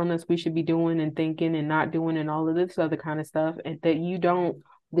they're telling us we should be doing and thinking and not doing and all of this other kind of stuff, and that you don't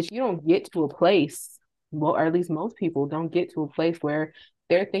get to a place, well, or at least most people don't get to a place where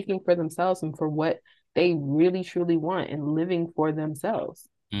they're thinking for themselves and for what they really truly want and living for themselves.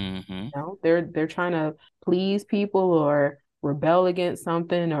 mm-hmm, They're trying to please people or rebel against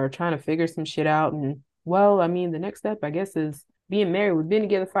something or trying to figure some shit out. And well, I mean, the next step, I guess, is being married. We've been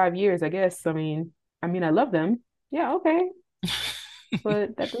together 5 years, I guess. I mean, I love them. Yeah, okay.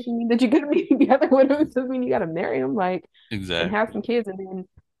 But that doesn't mean that you're gonna be together with them. It doesn't mean you gotta marry them, like, and have exactly. some kids. And then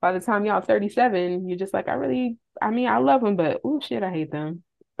by the time y'all 37, you're just like, I mean, I love them, but oh shit, I hate them.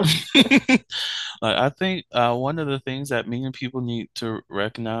 Like I think one of the things that many people need to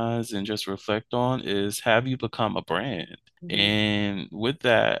recognize and just reflect on is have you become a brand? Mhm. And with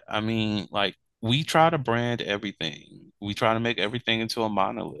that, I mean, like we try to brand everything. We try to make everything into a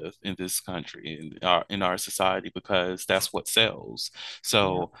monolith in this country in our society because that's what sells. Yeah.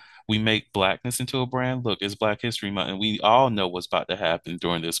 So we make blackness into a brand. Look, it's Black History Month, and we all know what's about to happen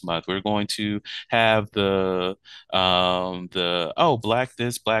during this month. We're going to have the oh, black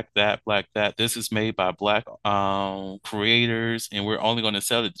this, black that, black that, this is made by black creators, and we're only going to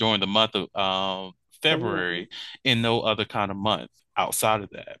sell it during the month of February. February and no other kind of month outside of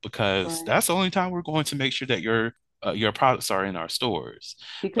that, because Right. that's the only time we're going to make sure that your products are in our stores.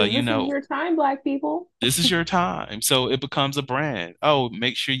 But Because this is your time, Black people. this is your time, so it becomes a brand. Oh,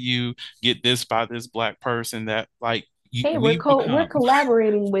 make sure you get this by this black person that like Hey, we're we co we're become.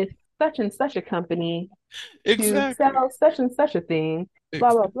 collaborating with such and such a company to Exactly. sell such and such a thing,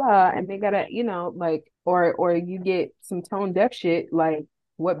 blah blah blah. And they gotta, like, or you get some tone deaf shit like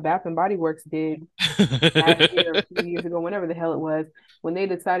what Bath and Body Works did last year, a few years ago, whenever the hell it was, when they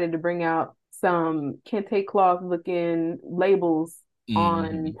decided to bring out some kente cloth looking labels on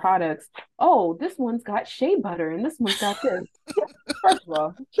Mhm. products. Oh, this one's got shea butter and this one's got this. First of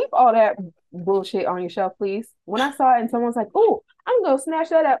all, keep all that bullshit on your shelf, please. When I saw it and someone's like, "Oh, I'm gonna snatch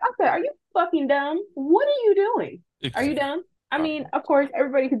that up," I said, "Are you fucking dumb? What are you doing? Are you Exactly. dumb?" I mean, of course,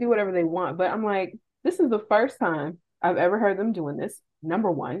 everybody can do whatever they want, but I'm like, this is the first time I've ever heard them doing this.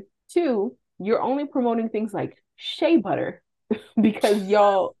 Number one. Two, you're only promoting things like shea butter because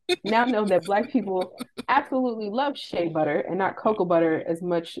y'all now know that Black people absolutely love shea butter and not cocoa butter as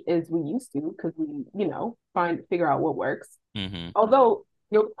much as we used to because we, figure out what works. Hmm. Although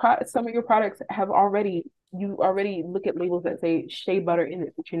some of your products you already look at labels that say shea butter in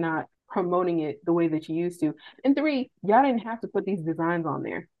it, but you're not promoting it the way that you used to. And three, y'all didn't have to put these designs on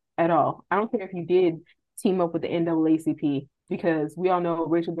there at all. I don't care if you did team up with the NAACP because we all know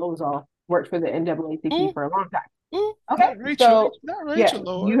Rachel Dolezal worked for the NAACP Ooh, for a long time. ooh, Okay, not Rachel. so Not yeah, Rachel,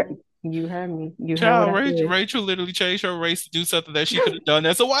 Lord. you heard me. You heard what Child, I Rachel literally changed her race to do something that she could have done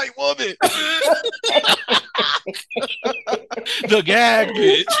as a white woman. The gag,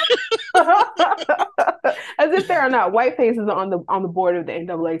 bitch. As if there are not white faces on the board of the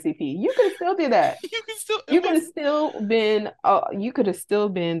NAACP. You could have still did that. You can still, it You could was, have still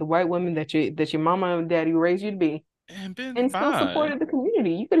been the white woman that your mama and daddy raised you to be and been and still fine. supported the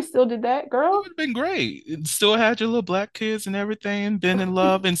community. You could have still did that, It girl. would have been great. It still had your little black kids and everything, been in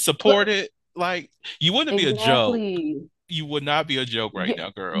love and supported. Like, you wouldn't be a joke. Exactly. You would not be a joke right Yeah, now,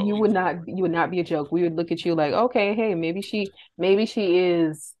 girl. you would not be a joke. We would look at you like, okay, hey, maybe she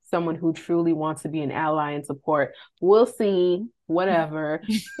is someone who truly wants to be an ally and support. We'll see, whatever.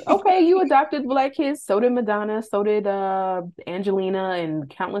 Okay, you adopted Black kids, so did Madonna, so did Angelina and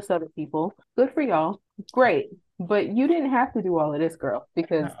countless other people. Good for y'all. Great. But you didn't have to do all of this, girl,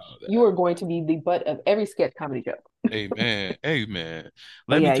 because No, you are going to be the butt of every sketch comedy joke. amen. Amen.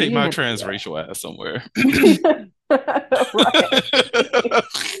 But Let me yeah, you take didn't my have to do transracial ass somewhere. that. Right.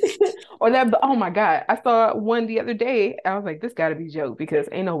 Or Yeah, but oh my God, I saw one the other day. I was like, this got to be a joke because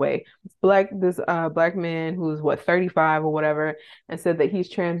ain't no way. This black man who's what 35 or whatever, and said that he's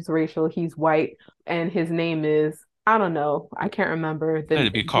transracial, he's white, and his name is I don't know, I can't remember Let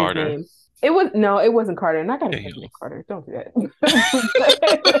it be his Carter. name. It was no, it wasn't Carter, and I got his Damn. first name Carter. Don't do that.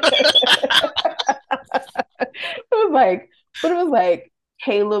 It was like, but it was like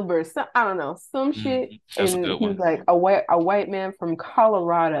Caleb or some, I don't know, some shit. That's a And good he was one. like a white man from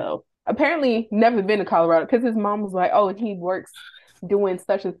Colorado. Apparently never been to Colorado because his mom was like, oh, he works doing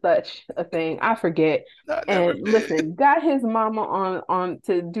such and such a thing. I forget. I never And been. listen, got his mama on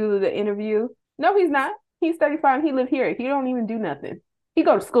to do the interview. No, he's not. He's 35. He live here. He don't even do nothing. He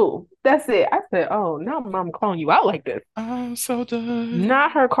go to school. That's it. I said, oh, now mom calling you out like this. I'm so done.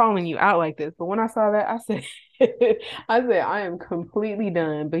 Not her calling you out like this. But when I saw that, I said, I said, I am completely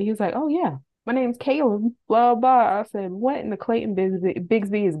done. But he was like, oh, yeah, my name's Caleb, blah, blah. I said, what in the Clayton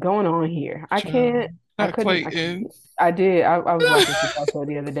Bigsby is going on here? I Child. can't, I Not couldn't, I Clayton. couldn't. I did. I was watching Chicago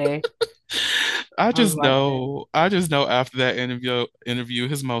the other day. I was watching it. I just know after that interview,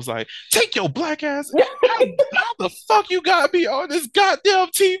 his mom's like, take your black ass. How the fuck you got me on this goddamn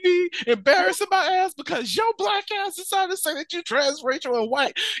TV embarrassing my ass because your black ass decided to say that you transracial and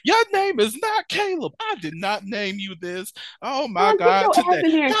white. Your name is not Caleb. I did not name you this. Oh my Get God, your ass today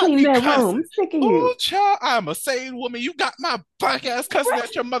in here and got clean me that room. cussing. I'm sick of Oh, you. child, I'm a sane woman. You got my black ass cussing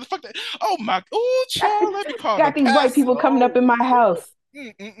at your motherfucker. Oh my, oh, child, let me call the Got these white pastor. people coming up in my Oh, house,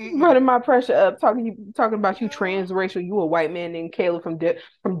 mm, mm, mm, mm. running my pressure up, talking about you Yeah. transracial. You a white man named Caleb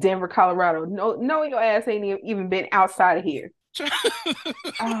from Denver, Colorado. No, your ass ain't even been outside of here.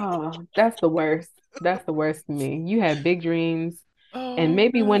 Oh, that's the worst. That's the worst to me. You had big dreams, and Oh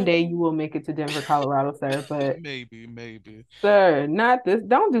maybe one day God. you will make it to Denver, Colorado, sir. But Maybe, maybe. sir, not this.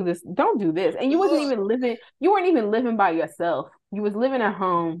 Don't do this. Don't do this. And you wasn't Look, even living. You weren't even living by yourself. You was living at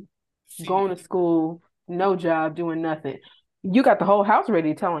home, see, going to school, no job, doing nothing. You got the whole house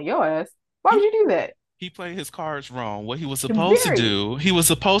ready telling your ass. Why would he you do that? he played his cards wrong. What he was supposed to Very. do, he was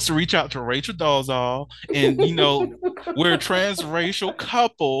supposed to reach out to Rachel Dolezal, and we're a transracial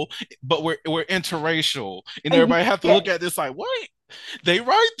couple, but we're interracial, and And everybody have to yeah, look at this like, wait, they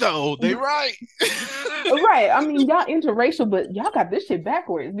right though, they right. right. I mean, y'all interracial, but y'all got this shit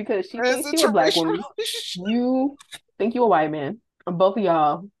backwards because she As thinks she a black interracial. woman. You think you a white man. Both of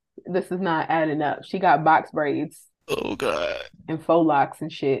y'all, this is not adding up. She got box braids Oh God, and faux locks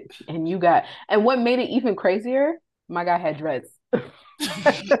and shit. And what made it even crazier, my guy had dreads.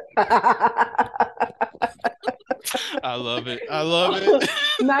 I love it. I love it.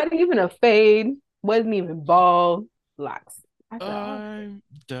 Not even a fade, wasn't even bald locks. I said, oh, I'm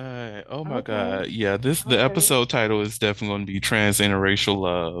dead. Oh my okay, God. Yeah, the okay. episode title is definitely going to be Transinterracial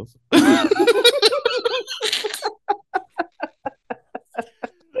Love.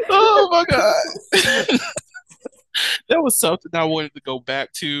 Oh my God. That was something I wanted to go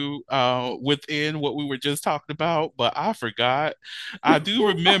back to within what we were just talking about, but I forgot. I do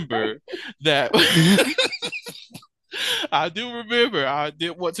remember that I do remember I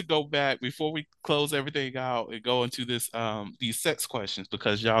did want to go back before we close everything out and go into this these sex questions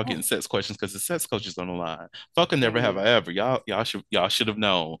because y'all getting Oh, sex questions because the sex coach is on the line. Fucking never have period. I ever. Y'all should have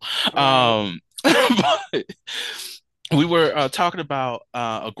known. Right. But we were talking about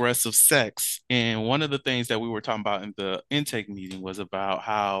aggressive sex, and one of the things that we were talking about in the intake meeting was about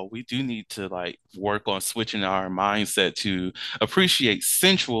how we do need to like work on switching our mindset to appreciate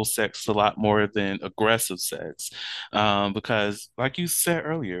sensual sex a lot more than aggressive sex, because like you said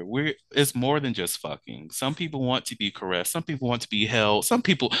earlier, we're it's more than just fucking. Some people want to be caressed, some people want to be held, some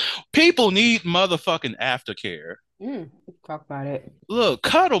people need motherfucking aftercare. Talk about it. Look,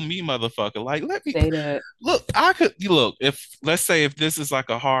 cuddle me, motherfucker. Like, let me Say that. look. I could you look if let's say if this is like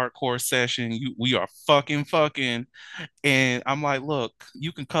a hardcore session, we are fucking, and I'm like, look,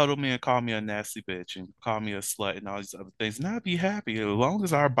 you can cuddle me and call me a nasty bitch and call me a slut and all these other things, and I'd be happy as long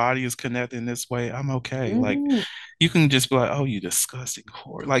as our body is connected in this way. I'm okay. Like, Hmm. you can just be like, oh, you disgusting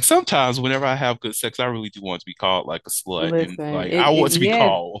whore. Like sometimes whenever I have good sex, I really do want to be called like a slut and Listen, like I want to be yes,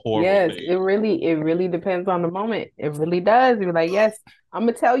 called horrible yes, things. it really depends on the moment. It really does. You're like, yes, I'm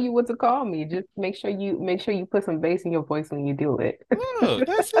gonna tell you what to call me. Just make sure you put some bass in your voice when you do it. Look,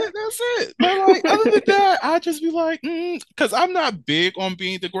 that's it. That's it. But like, other than that, I just be like, because I'm not big on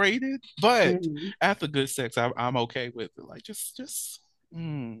being degraded. But Mhm. after good sex, I'm okay with it. Like,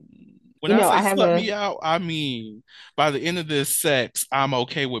 mm. When You I know, say I have slut a me out, I mean by the end of this sex, I'm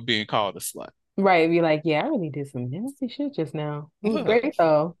okay with being called a slut. right. Be like, yeah, I really did some nasty shit just now. It was Look, great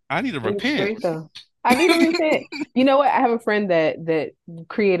though. I need to It was repent. great though. I need to repent. You know what? I have a friend that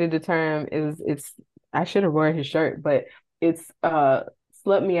created the term. Is it's I should have worn his shirt, but it's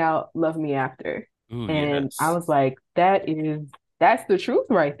slut me out, love me after. Ooh, And I yes. was like, that's the truth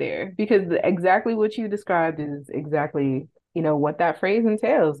right there. Because exactly what you described is exactly, what that phrase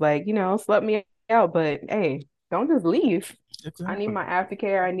entails. Like, slut me out, but hey, don't just leave. I need my Exactly.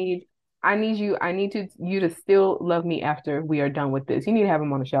 aftercare. I need you to still love me after we are done with this. You need to have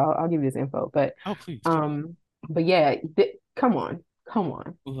him on the show. I'll give you his info. But Oh, please do. um, but yeah, come on, come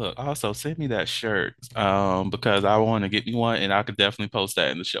on. Look, also send me that shirt, because I want to get me one, and I could definitely post that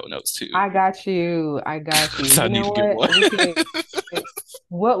in the show notes too. I got you. I got you. So I You need know to get what? one. We can.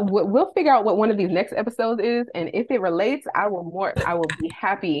 We'll figure out what one of these next episodes is, and if it relates, I will be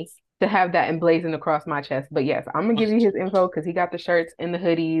happy to have that emblazoned across my chest. But yes, I'm gonna give you his info because he got the shirts and the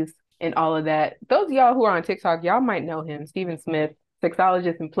hoodies and all of that. Those of y'all who are on TikTok, y'all might know him, Stephen Smith,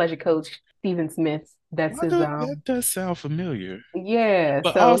 sexologist and pleasure coach, Stephen Smith. That's Why his that does sound familiar. yeah.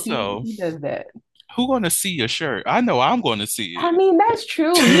 But So he also, he does that. who gonna see your shirt? I know I'm gonna see I mean, that's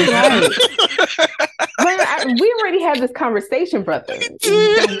true. You're right. it. We already had this conversation, brother.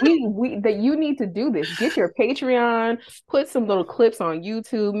 That you need to do this. Get your Patreon, put some little clips on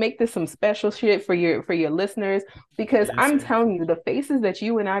YouTube, make this some special shit for your listeners. Because Yes, I'm ma'am. telling you, the faces that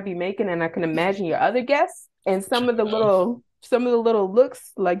you and I be making, and I can imagine your other guests, and Child. some of the little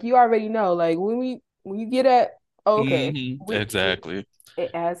looks, like you already know, like when you get at okay, we Exactly.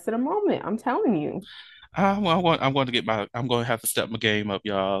 it adds to the moment. I'm telling you. I'm going to get my. I'm going to have to step my game up,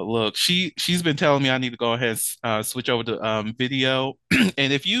 y'all. Look, she's been telling me I need to go ahead and switch over to video.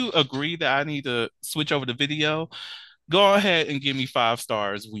 And if you agree that I need to switch over to video, go ahead and give me 5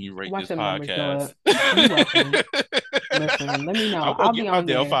 stars when you rate Watch this them numbers go podcast. up. You welcome. Listen, let me know. I'm gonna I'll be get my on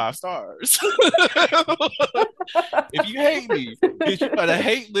damn there. 5 stars. If you hate me, bitch, you better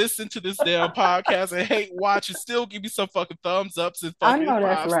hate listen to this damn podcast and hate watch and still give me some fucking thumbs ups and I fucking know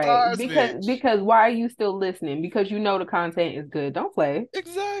that's five right. stars, Because bitch. because why are you still listening? Because you know the content is good. Don't play.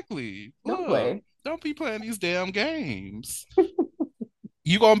 Exactly. Don't Look, play. don't be playing these damn games.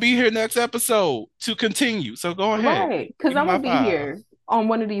 You gonna be here next episode to continue. So go ahead. Right. Because Give me I'm my gonna be 5. here on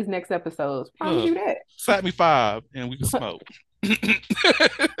one of these next episodes. Promise Look, you that. slap me 5 and we can smoke.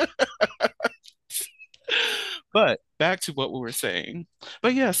 But back to what we were saying.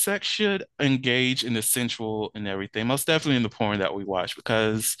 But yeah, sex should engage in the sensual and everything, most definitely in the porn that we watch,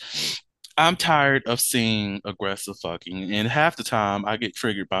 because I'm tired of seeing aggressive fucking, and half the time I get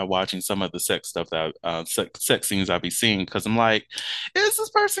triggered by watching some of the sex stuff that sex scenes I be seeing because I'm like, is this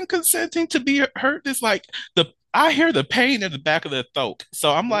person consenting to be hurt? This like the I hear the pain in the back of their throat,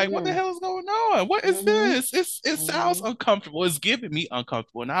 so I'm like, what the Mm-hmm. hell is going on? What is Mm-hmm. this? It sounds Mm-hmm. uncomfortable. It's giving me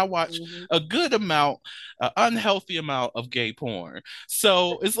uncomfortable, and I watch Mm-hmm. a good amount, an unhealthy amount of gay porn.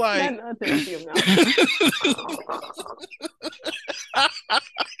 So it's like. Not an unhealthy amount.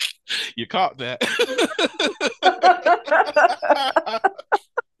 You caught that.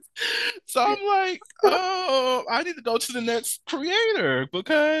 So I'm like, oh, I need to go to the next creator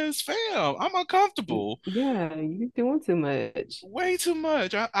because, fam, I'm uncomfortable. Yeah, you're doing too much. Way too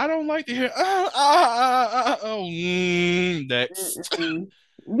much. I don't like to hear, oh, next. Mm-mm.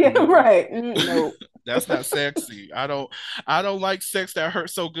 Yeah, No, right. No. that's not sexy. I don't like sex that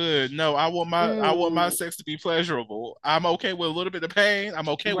hurts so good. No, I want my Mm. sex to be pleasurable. I'm okay with a little bit of pain. I'm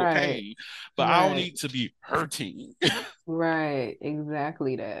okay with Right. pain, but I don't Right. need to be hurting. Right,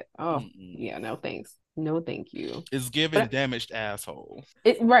 exactly that. Oh, Mm-mm. yeah, no thanks. No, thank you. It's given But damaged asshole.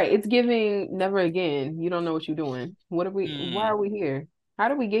 it's giving never again. You don't know what you're doing. Why Mm, are we here? How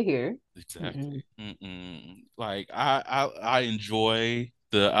did we get here? Mm-mm. exactly. Mm-mm. Like I enjoy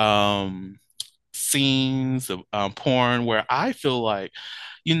the scenes of porn where I feel like,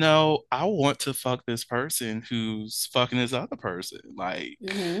 I want to fuck this person who's fucking this other person. Like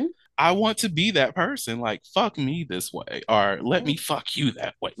Mm-hmm. I want to be that person. Like fuck me this way, or let me fuck you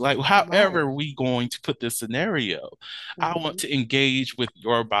that way. Like Right. however we going to put this scenario, I want Mm-hmm. to engage with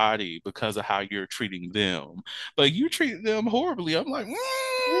your body because of how you're treating them. But you treat them horribly. I'm like,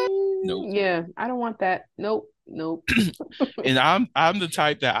 nope. Yeah, I don't want that. Nope. Nope. And I'm the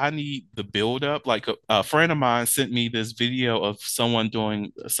type that I need the build up. Like a friend of mine sent me this video of someone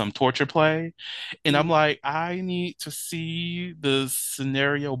doing some torture play, and I'm Mm. like, I need to see the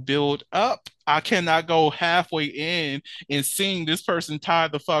scenario build up. I cannot go halfway in and seeing this person tie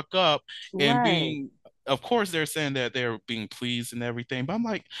the fuck up and Right. being. Of course, they're saying that they're being pleased and everything, but I'm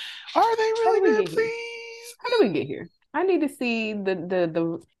like, are they How really do we being get here? pleased? How do we get here? I need to see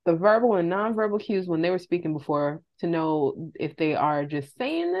the verbal and nonverbal cues when they were speaking before to know if they are just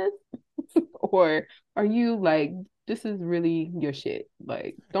saying this or are you like this is really your shit.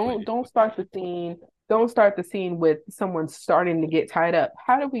 Like Exactly. don't start the scene. don't start the scene with someone starting to get tied up.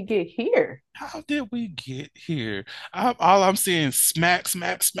 How did we get here? How did we get here? All I'm seeing is smack,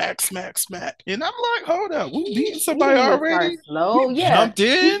 smack, smack, smack, smack. And I'm like, hold up, we beating You somebody didn't even start already? slow. We Yeah. jumped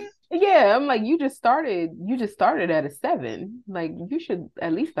in? Yeah, I'm like, you just started at a seven. Like you should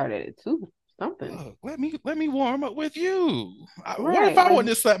at least start at a two, something. Look, let me warm up with you. What if Right. I Like wanted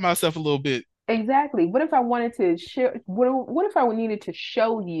to slap myself a little bit? exactly. What if I wanted to share what if I needed to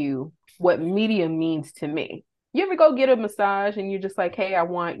show you what medium means to me? You ever go get a massage and you're just like, hey, I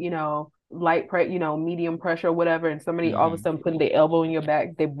want, medium pressure or whatever, and somebody all of a Hmm. sudden putting their elbow in your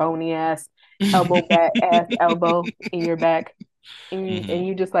back, their bony ass elbow back ass elbow in your back, Hmm. and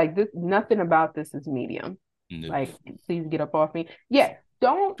you just like this, nothing about this is medium. No Like, please get up off me. Yeah,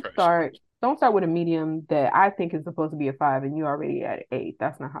 pressure. don't start with a medium that I think is supposed to be a five and you already at eight.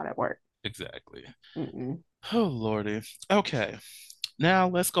 That's not how that works. Exactly. Mm-mm. Oh, Lordy. Okay. Now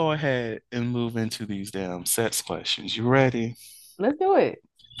let's go ahead and move into these damn sex questions. You ready? Let's do it.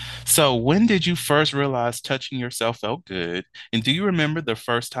 So, when did you first realize touching yourself felt good? And do you remember the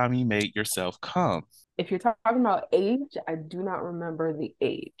first time you made yourself come? If you're talking about age, I do not remember the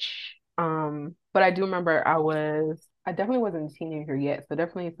age. But I do remember I definitely wasn't a teenager yet, so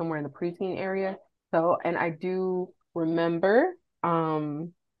definitely somewhere in the preteen area. So, and I do remember,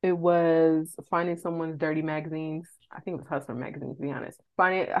 it was finding someone's dirty magazines. I think it was Hustler magazine, to be honest.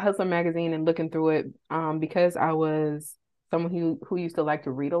 Finding a Hustler magazine and looking through it, because I was someone who used to like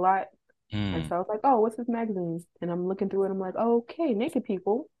to read a lot. And Mm. so I was like, oh, what's this magazine? And I'm looking through it. I'm like, oh, okay, naked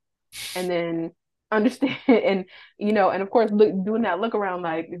people. And then understand and and of course doing that look around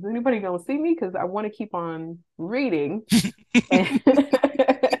like, is anybody gonna see me? Because I want to keep on reading and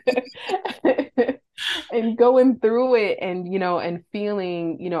and going through it and and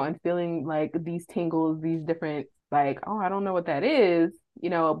feeling like these tingles, these different like, oh, I don't know what that is,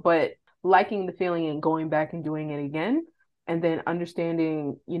 but liking the feeling and going back and doing it again. And then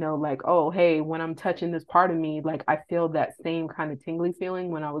understanding, like, oh, hey, when I'm touching this part of me, like I feel that same kind of tingly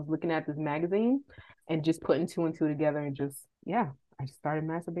feeling when I was looking at this magazine and just putting two and two together and just, yeah, I just started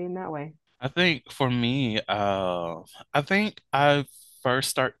masturbating that way. I think for me, I think I first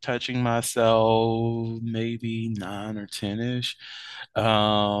start touching myself maybe 9 or 10-ish.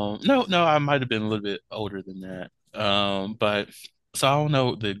 No, I might have been a little bit older than that. But so I don't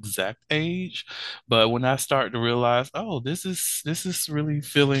know the exact age, but when I start to realize, oh, this is really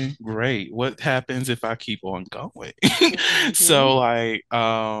feeling great. What happens if I keep on going? Mm-hmm. So like,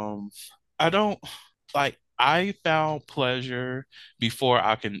 I don't like I found pleasure before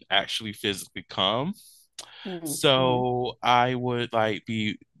I can actually physically come. Mm-hmm. So I would like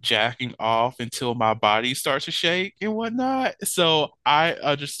be jacking off until my body starts to shake and whatnot. So I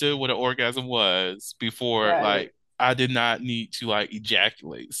understood what an orgasm was before, like Right. I did not need to like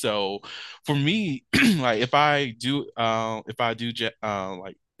ejaculate. So for me, like if I do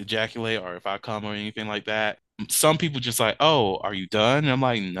like ejaculate or if I come or anything like that, some people just like, oh, are you done? And I'm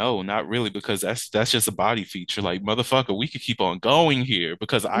like, no, not really, because that's just a body feature. Like, motherfucker, we could keep on going here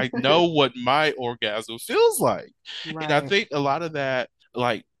because I know what my orgasm feels like. And I Right. think a lot of that,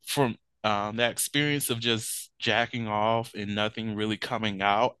 like from that experience of just jacking off and nothing really coming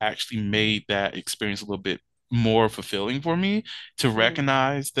out, actually made that experience a little bit more fulfilling for me to Mm,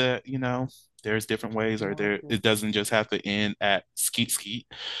 recognize that, there's different ways or more there it doesn't just have to end at skeet skeet.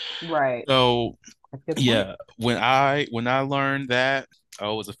 right. So That's a good point. yeah, when I learned that,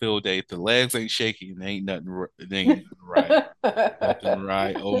 oh, it was a field day. If the legs ain't shaky, there ain't nothing. There ain't nothing right. Nothing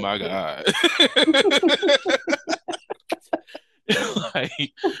right. Oh my God.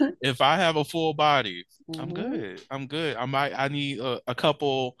 Like, if I have a full body, I'm Hmm. good. I'm good. I need a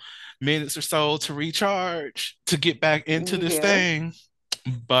couple minutes or so to recharge to get back into this Yeah. thing.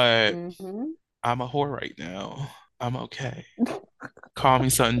 But Hmm. I'm a whore right now. I'm okay. Call me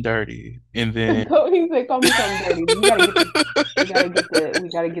something dirty, and then He said, call me something dirty. We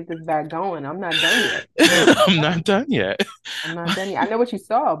gotta get this back going. I'm not done yet. I'm not done yet. I'm not done yet. I know what you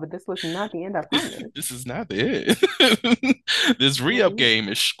saw, but this was not the end, I promise. This is not it. This re-up Mhm. game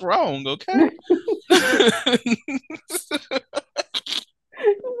is strong, okay?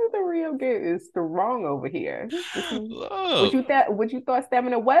 The real game is strong over here. This is Oh, what you thought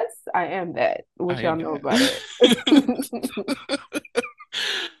stamina was? I am that. What I y'all am know about that. it?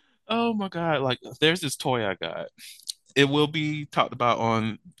 Oh my God. Like there's this toy I got. It will be talked about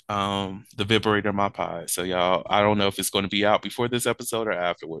on the vibrator of my pod. So y'all, I don't know if it's going to be out before this episode or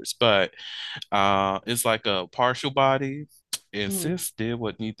afterwards, but it's like a partial body. And Mm-hmm. sis did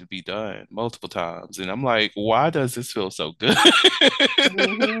what needed to be done multiple times. And I'm like, why does this feel so good?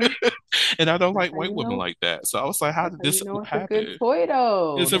 and I don't That's like how white you women know. like that. So I was like, how That's did how you this know it's a good happen? toy,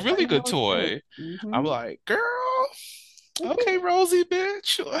 though. It's a That's how really you good know it's good. toy. I'm Hmm. like, girl, okay, Rosie,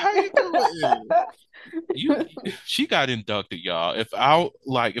 bitch, how you doing? You, she got inducted, y'all. If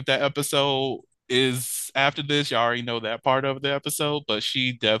that episode is after this, y'all already know that part of the episode, but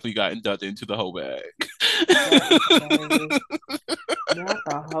she definitely got inducted into the whole bag. That is hilarious. Not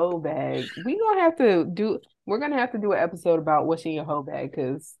the whole bag. We're gonna have to do an episode about what's in your whole bag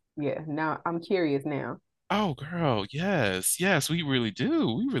because yeah, now I'm curious now. Oh, girl, yes, yes, we really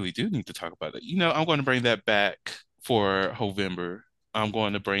do. We really do need to talk about it. I'm going to bring that back for November. I'm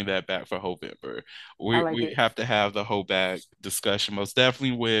going to bring that back for November. I We like it. have to have the whole bag discussion, most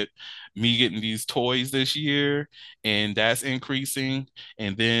definitely with me getting these toys this year, and that's increasing.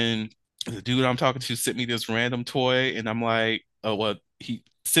 And then the dude I'm talking to sent me this random toy, and I'm like, oh, well, he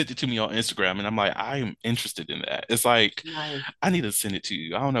sent it to me on Instagram, and I'm like, I am interested in that. It's like, Nice. I need to send it to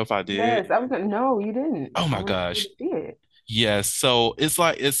you. I don't know if I did. Yes, I was gonna, no, you didn't. Oh I my want to gosh. see it. Yes, so it's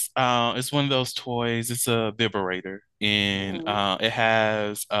one of those toys. It's a vibrator, and Mm-hmm. it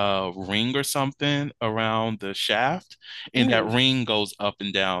has a ring or something around the shaft, and that Mm. ring goes up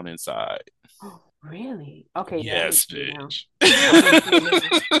and down inside. Oh, really? Okay, yeah, I need to Yes, see it now. bitch. I want to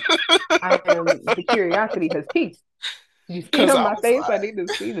see it now. I am the curiosity has piqued. You see it Because on my face? I need to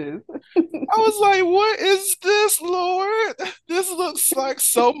see this. I was like, what is this, Lord? This looks like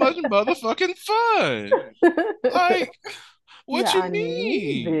so much motherfucking fun. Like, what Yeah, you I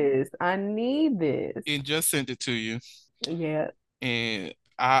need mean? this. I need this. And just sent it to you. Yeah. And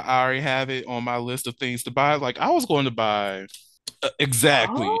I already have it on my list of things to buy. Like I was going to buy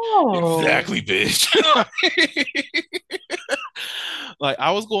exactly, Oh. exactly, bitch. Like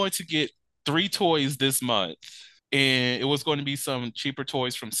I was going to get 3 toys this month. And it was going to be some cheaper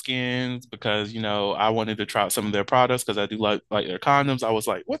toys from Skins because I wanted to try out some of their products because I do like their condoms. I was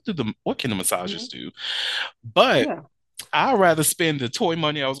like, what can the massagers Mhm. do? But Yeah. I'd rather spend the toy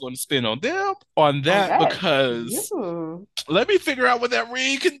money I was going to spend on them on On that that. Yeah. because let me figure out what that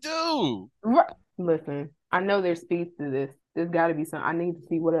ring can do. Right. Listen, I know there's speed to this. There's got to be some. I need to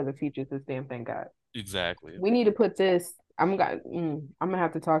see what other features this damn thing got. Exactly. We need to put this. I'm gonna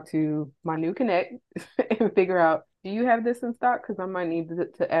have to talk to my new connect and figure out. Do you have this in stock? Because I might need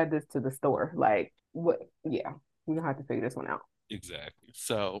to add this to the store. Like what? Yeah, we're gonna have to figure this one out. Exactly.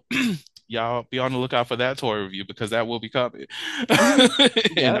 So y'all be on the lookout for that toy review because that will be coming. Hmm.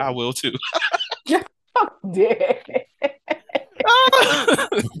 And Yep. I will too. Yeah.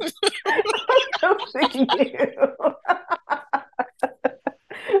 I'm sick of you.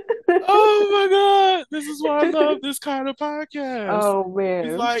 Oh my God. This is why I love this kind of podcast. Oh It's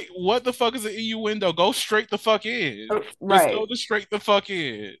man. like, what the fuck is an innuendo? Go straight the fuck in. Just go Right. to straight the fuck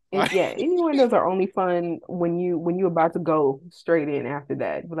in. Like, Yeah, innuendos are only fun when you about to go straight in after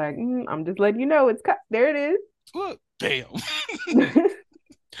that. But like, I'm just letting you know it's cut. There it look, damn. is.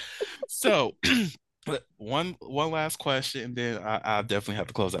 So one last question, and then I definitely have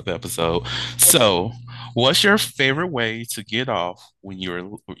to close out the episode. Okay. So, what's your favorite way to get off when you're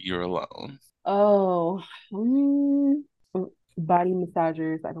alone? Oh, mm, body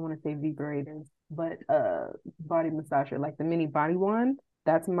massagers. I don't want to say vibrators, but body massager, like the mini body one.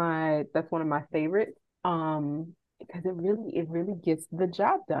 That's one of my favorites. Because it really gets the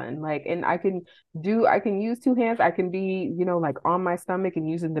job done. Like, and I can use two hands. I can be, like on my stomach and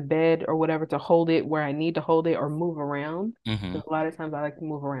using the bed or whatever to hold it where I need to hold it or move around. Mm-hmm. Because a lot of times I like to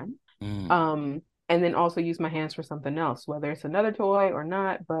move around. Mm. And then also use my hands for something else, whether it's another toy or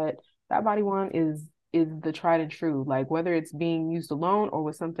not. But that body one is the tried and true. Like whether it's being used alone or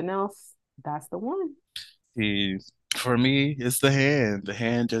with something else, that's the one. See, for me, it's the hand. The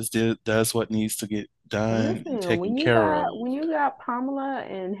hand just does what needs to get done and Listen, taken care of. when you got Pamela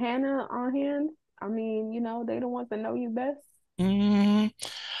and Hannah on hand, I mean, they the ones that know you best. Mm.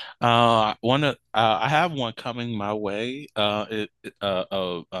 I have one coming my way.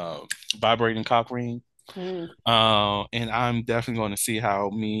 Vibrating cock ring. Mm, And I'm definitely going to see how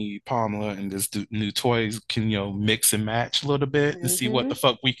me, Pamela, and this new toys can, mix and match a little bit and see what the mm-hmm,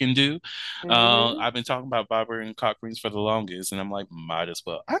 fuck we can do. mm-hmm. I've been talking about vibrating cock rings for the longest, and I'm like, might as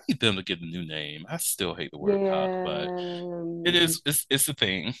well. I need them to get a new name. I still hate the word cock, but Yeah, it's a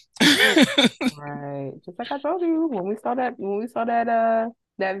thing. right. Just like I told you when we saw that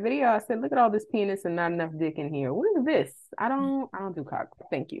video, I said, look at all this penis and not enough dick in here. What is this? I don't do cock.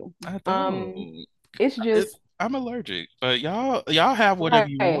 Thank you. I Um, don't. it's just I'm allergic, but y'all have whatever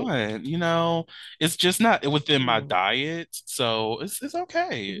you right. want. It's just not within my Mm. diet, so it's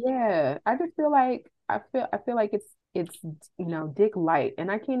okay. Yeah, I just feel like I feel like it's dick light,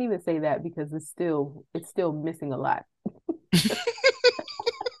 and I can't even say that because it's still missing a lot.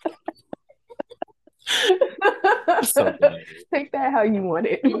 So good. Take that how you want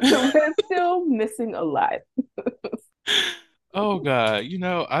it. But it's still missing a lot. Oh God,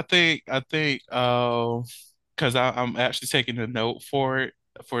 I think because I'm actually taking a note for it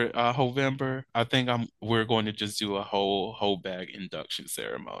for November. I think we're going to just do a whole bag induction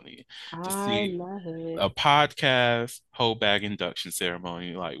ceremony to I see love it. a podcast whole bag induction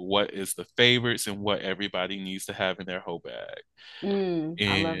ceremony, like what is the favorites and what everybody needs to have in their whole bag. I love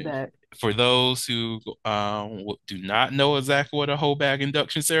And that. for those who do not know exactly what a whole bag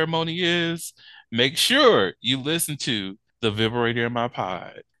induction ceremony is, make sure you listen to the vibrator in my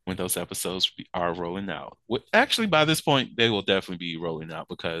pod when those episodes are rolling out. Actually, by this point, they will definitely be rolling out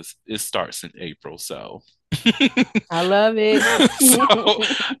because it starts in April. So, I love it. so,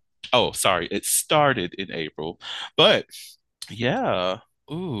 oh, sorry, it started in April, but yeah.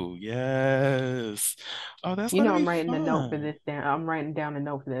 Ooh, yes. Oh, that's You gonna know, I'm be writing the note for fun. this down. I'm writing down a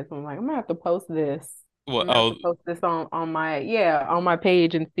note for this. I'm like, I'm gonna have to post this. Well, I'm gonna have oh, to post this on my on my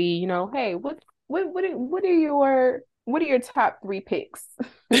page and see, hey, what are your top three picks?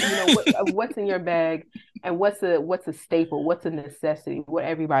 What's in your bag and what's a staple, what's a necessity, what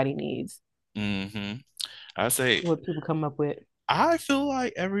everybody needs, hmm I say what people come up with. I feel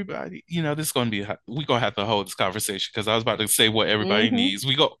like everybody, this is going to be we're going to have to hold this conversation because I was about to say what everybody Mm-hmm. needs.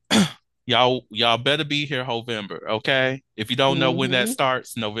 We go y'all better be here November, okay? If you don't know when that Mm-hmm.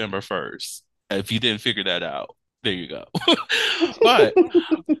 starts, November 1st. If you didn't figure that out, there you go. But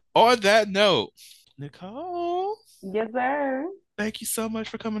on that note, Nicole, Yes, sir. thank you so much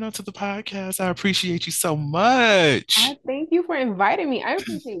for coming on to the podcast. I appreciate you so much. I thank you for inviting me. I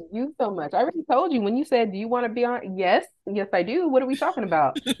appreciate you so much. I already told you when you said, "Do you want to be on?" Yes, yes, I do. What are we talking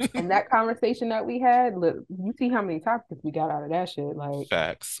about? And that conversation that we had, look, you see how many topics we got out of that shit. Like,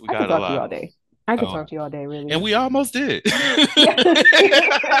 Facts. We I could got a talk to you lot. all day. I could Oh, talk to you all day, and really. we almost did. Yeah.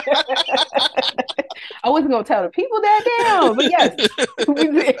 I wasn't gonna tell the people that down, but yes, we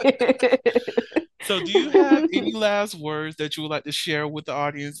did. So, do you have any last words that you would like to share with the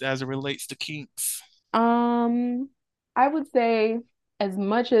audience as it relates to kinks? Um, I would say as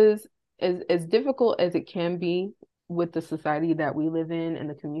much as difficult as it can be with the society that we live in and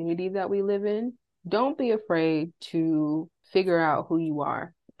the community that we live in, don't be afraid to figure out who you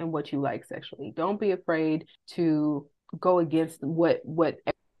are and what you like sexually. Don't be afraid to go against what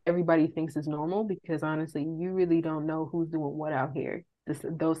everybody thinks is normal because honestly, you really don't know who's doing what out here.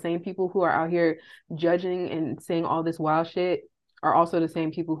 Those same people who are out here judging and saying all this wild shit are also the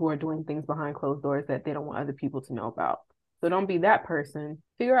same people who are doing things behind closed doors that they don't want other people to know about. So don't be that person.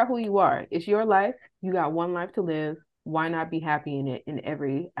 Figure out who you are. It's your life. You got one life to live. Why not be happy in it in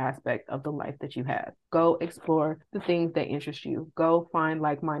every aspect of the life that you have? Go explore the things that interest you. Go find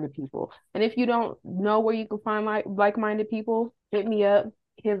like-minded people. And if you don't know where you can find like-minded people, hit me up,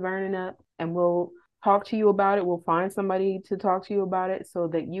 hit Vernon up, and we'll talk to you about it. We'll find somebody to talk to you about it so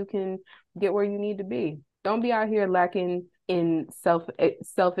that you can get where you need to be. Don't be out here lacking in self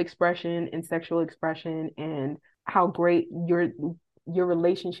expression and sexual expression and how great your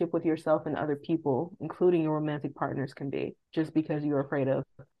relationship with yourself and other people, including your romantic partners, can be just because you're afraid of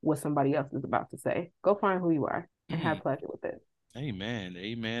what somebody else is about to say. Go find who you are and have Mm, pleasure with it. amen.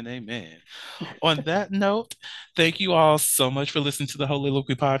 Amen. Amen. On that note, thank you all so much for listening to the Holy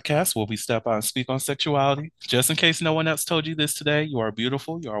podcast, where we step out and speak on sexuality. Just in case no one else told you this today, you are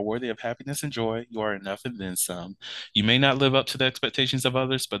beautiful, you are worthy of happiness and joy, you are enough and then some. You may not live up to the expectations of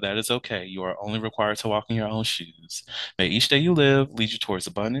others, but that is okay. You are only required to walk in your own shoes. May each day you live lead you towards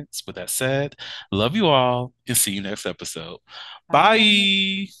abundance. With that said, love you all and see you next episode. Bye.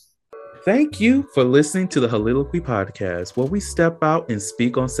 Bye. Thank you for listening to the Holiloquy podcast, where we step out and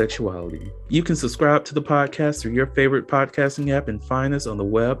speak on sexuality. You can subscribe to the podcast through your favorite podcasting app and find us on the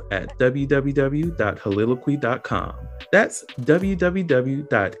web at www.holiloquy.com. That's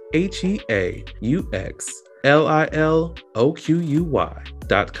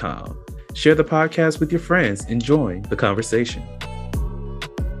www.heauxliloquy.com. Share the podcast with your friends and join the conversation.